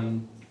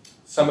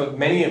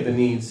many of the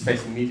needs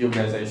facing media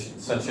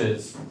organizations, such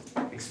as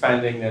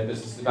expanding their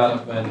business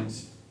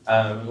development,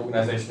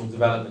 organizational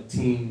development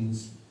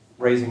teams,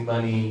 raising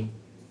money,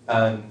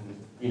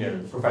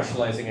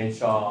 professionalizing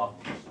HR,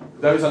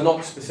 those are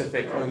not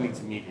specific only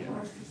to media.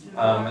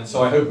 And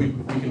so I hope we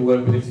can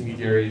work with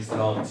intermediaries that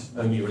aren't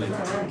only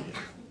related to media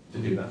to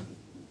do that.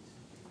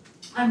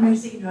 I'm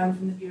Rosie, I'm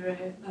from the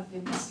Bureau of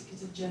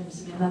Investigative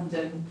Journalism in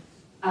London.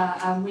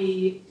 And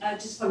we,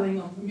 just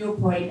following on from your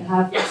point,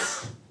 have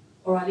lost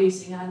or are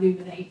losing our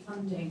Illuminate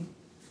funding.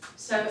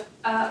 So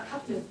a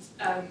couple of,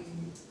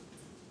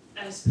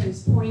 I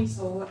suppose, points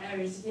or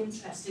areas of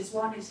interest is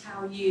one is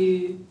how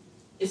you,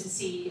 as a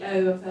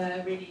CEO of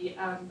a really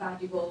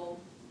valuable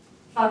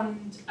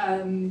fund,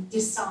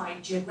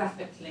 decide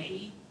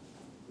geographically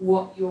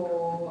what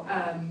your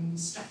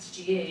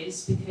strategy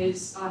is,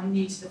 because I'm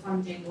new to the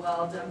funding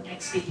world,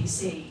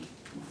 ex-BBC,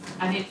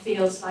 and it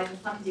feels like the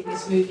funding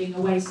is moving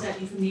away,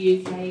 certainly from the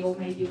UK, or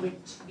maybe we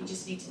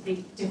just need to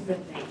think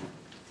differently.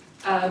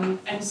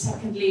 And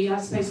secondly,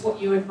 I suppose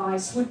what your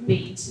advice would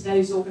be to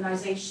those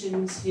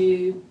organisations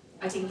who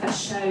I think have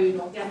shown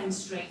or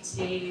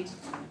demonstrated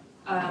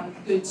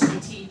good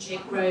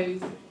strategic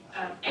growth,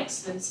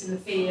 excellence in the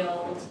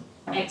field,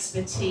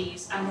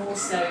 expertise, and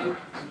also,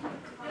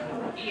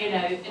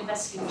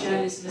 investigative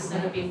journalism has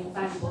never been more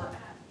valuable,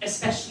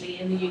 especially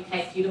in the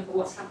UK, if you look at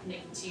what's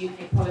happening to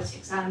UK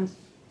politics and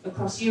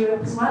across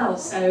Europe as well.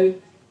 So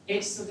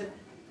it's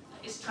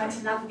trying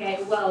to navigate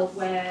a world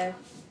where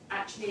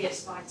actually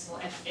it's vital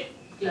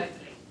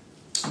globally.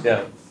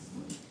 Yeah.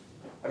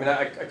 I mean,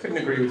 I couldn't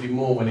agree with you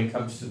more when it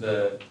comes to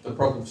the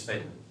problem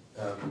statement.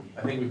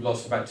 I think we've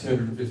lost about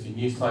 250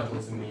 news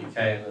titles in the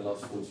UK in the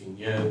last 14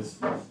 years,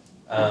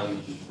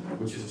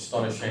 which is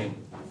astonishing.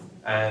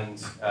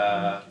 And,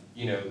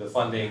 the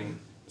funding,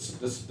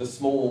 the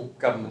small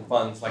government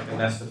funds like the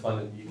Nesta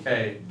Fund in the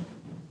UK,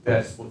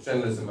 their sports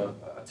journalism are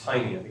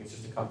tiny. I think it's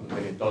just a couple of $1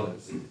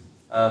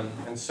 million.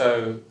 And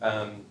so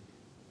I'm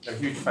a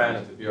huge fan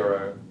of the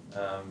Bureau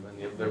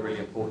and the really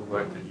important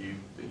work that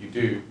you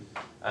do.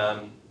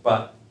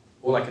 But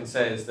all I can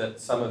say is that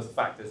some of the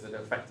factors that are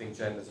affecting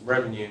journalism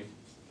revenue,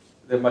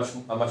 they're much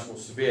more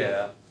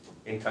severe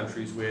in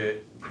countries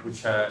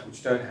which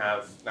don't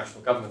have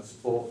national government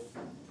support,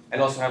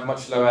 and also have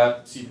much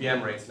lower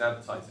CPM rates in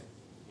advertising.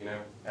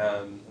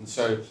 And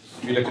so if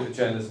you look at the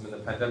journalism and the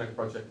pandemic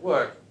project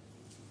work,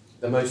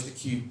 the most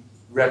acute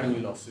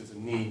revenue losses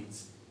and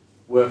needs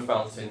were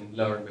felt in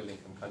lower and middle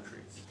income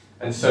countries.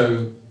 And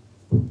so,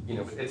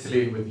 with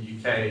Italy, with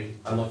the UK,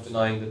 I'm not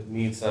denying that the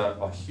needs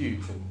are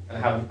huge and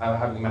are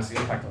having a massive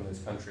impact on those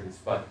countries.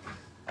 But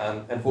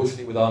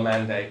unfortunately, with our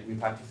mandate,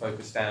 we've had to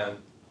focus down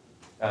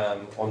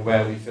on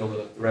where we feel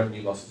that the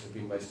revenue losses have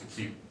been most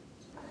acute.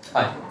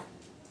 Hi.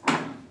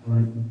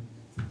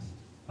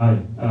 Hi,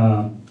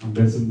 I'm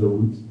Benson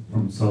Dawood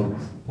from Salt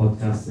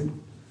Podcasting.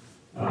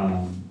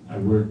 I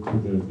work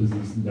with the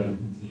business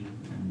development team,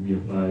 and we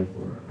apply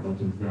for a lot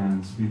of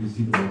grants. We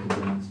receive a lot of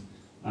grants.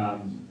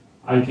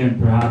 I can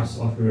perhaps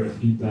offer a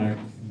feedback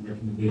and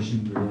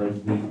recommendation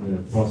regarding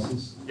the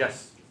process.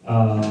 Yes.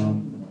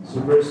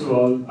 So first of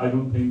all, I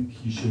don't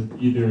think you should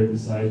either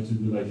decide to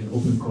do like an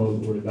open call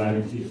or a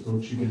directly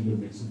approach. You can do a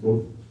mix of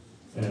both.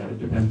 It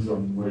depends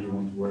on where you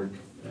want to work.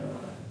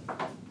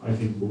 I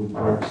think both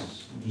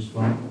works just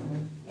fine.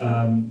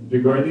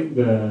 Regarding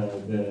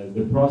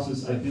the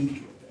process, I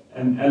think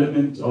an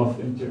element of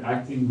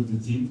interacting with the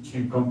team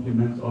can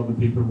complement all the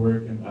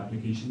paperwork and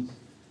applications.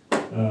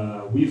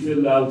 We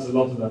fill out a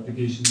lot of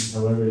applications,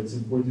 however, it's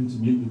important to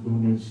meet the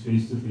donors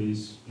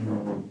face-to-face,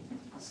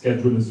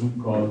 schedule a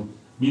Zoom call,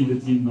 meet the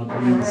team, not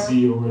only the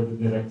CEO or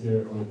the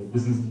director or the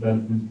business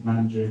development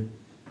manager,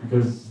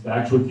 because the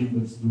actual team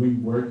that's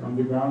doing work on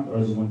the ground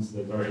are the ones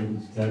that are able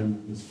to tell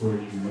the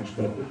story much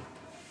better.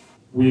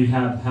 We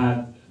have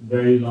had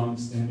very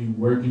long-standing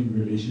working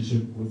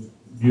relationship with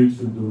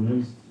beautiful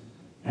donors,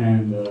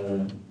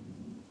 and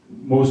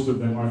most of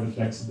them are the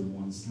flexible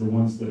ones, the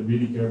ones that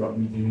really care about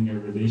maintaining a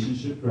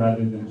relationship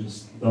rather than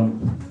just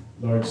dump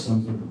large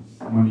sums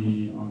of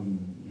money on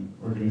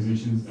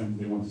organizations and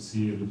they want to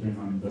see a return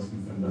on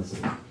investment, and that's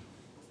it.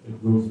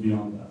 It goes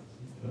beyond that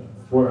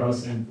for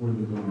us and for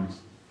the donors.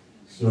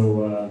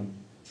 So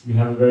we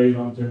have a very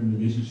long-term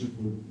relationship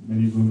with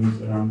many donors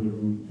around the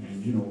room,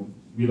 and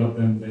we love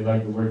them, they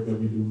like the work that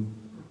we do.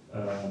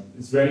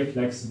 It's very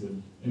flexible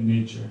in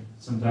nature.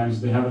 Sometimes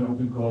they have an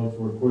open call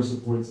for core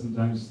support,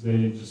 sometimes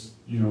they just,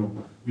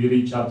 we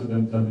reach out to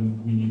them, tell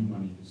them we need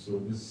money. So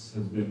this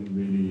has been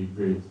really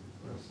great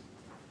for us.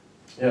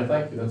 Yeah,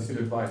 thank you, that's good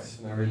advice,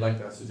 and I really like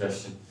that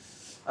suggestion.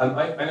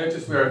 I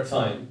noticed we're at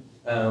time,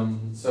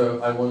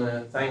 so I want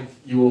to thank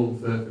you all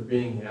for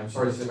being here. I'm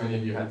sorry so many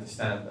of you had to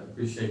stand. I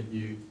appreciate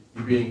you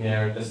being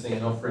here and listening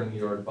and offering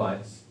your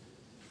advice.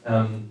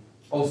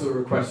 Also a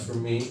request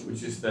from me,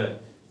 which is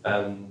that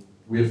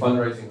we are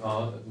fundraising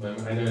hard at the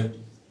moment. I know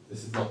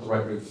this is not the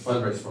right route to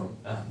fundraise from,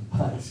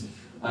 but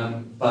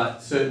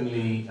But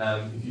certainly,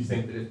 if you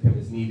think that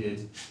IFPIM is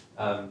needed,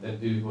 then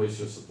do voice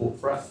your support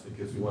for us,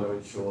 because we want to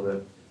ensure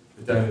that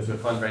the donors we're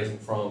fundraising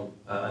from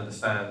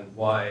understand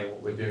why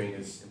what we're doing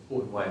is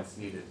important, why it's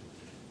needed.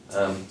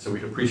 So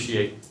we'd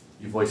appreciate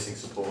you voicing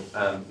support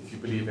if you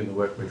believe in the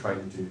work we're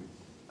trying to do.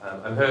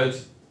 I've heard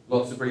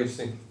lots of very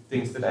interesting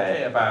things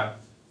today about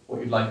what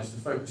you'd like us to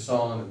focus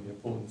on and the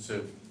importance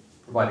of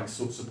providing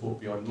support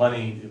beyond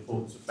money, the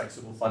importance of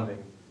flexible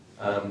funding,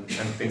 and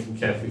thinking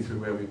carefully through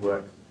where we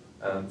work.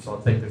 So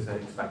I'll take those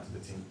learnings back to the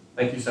team.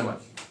 Thank you so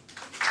much.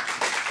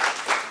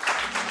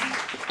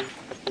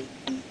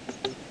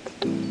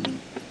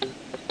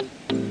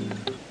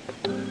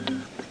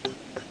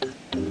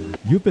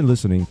 You've been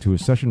listening to a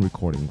session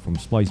recording from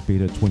Splice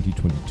Beta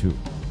 2022.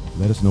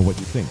 Let us know what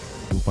you think.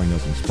 You'll find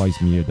us on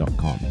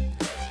splicemedia.com.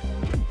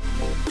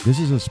 This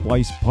is a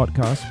Splice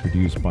podcast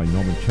produced by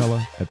Norman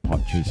Chella at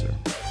Podchaser.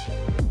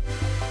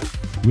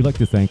 We'd like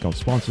to thank our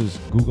sponsors,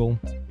 Google,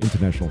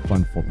 International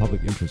Fund for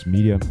Public Interest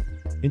Media,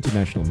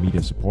 International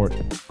Media Support,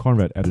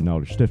 Konrad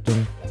Adenauer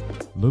Stiftung,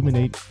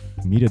 Luminate,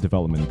 Media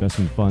Development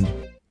Investment Fund,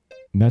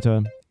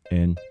 Meta,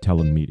 and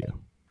Talent Media.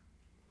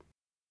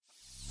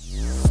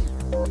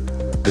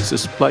 This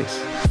is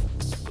Splice.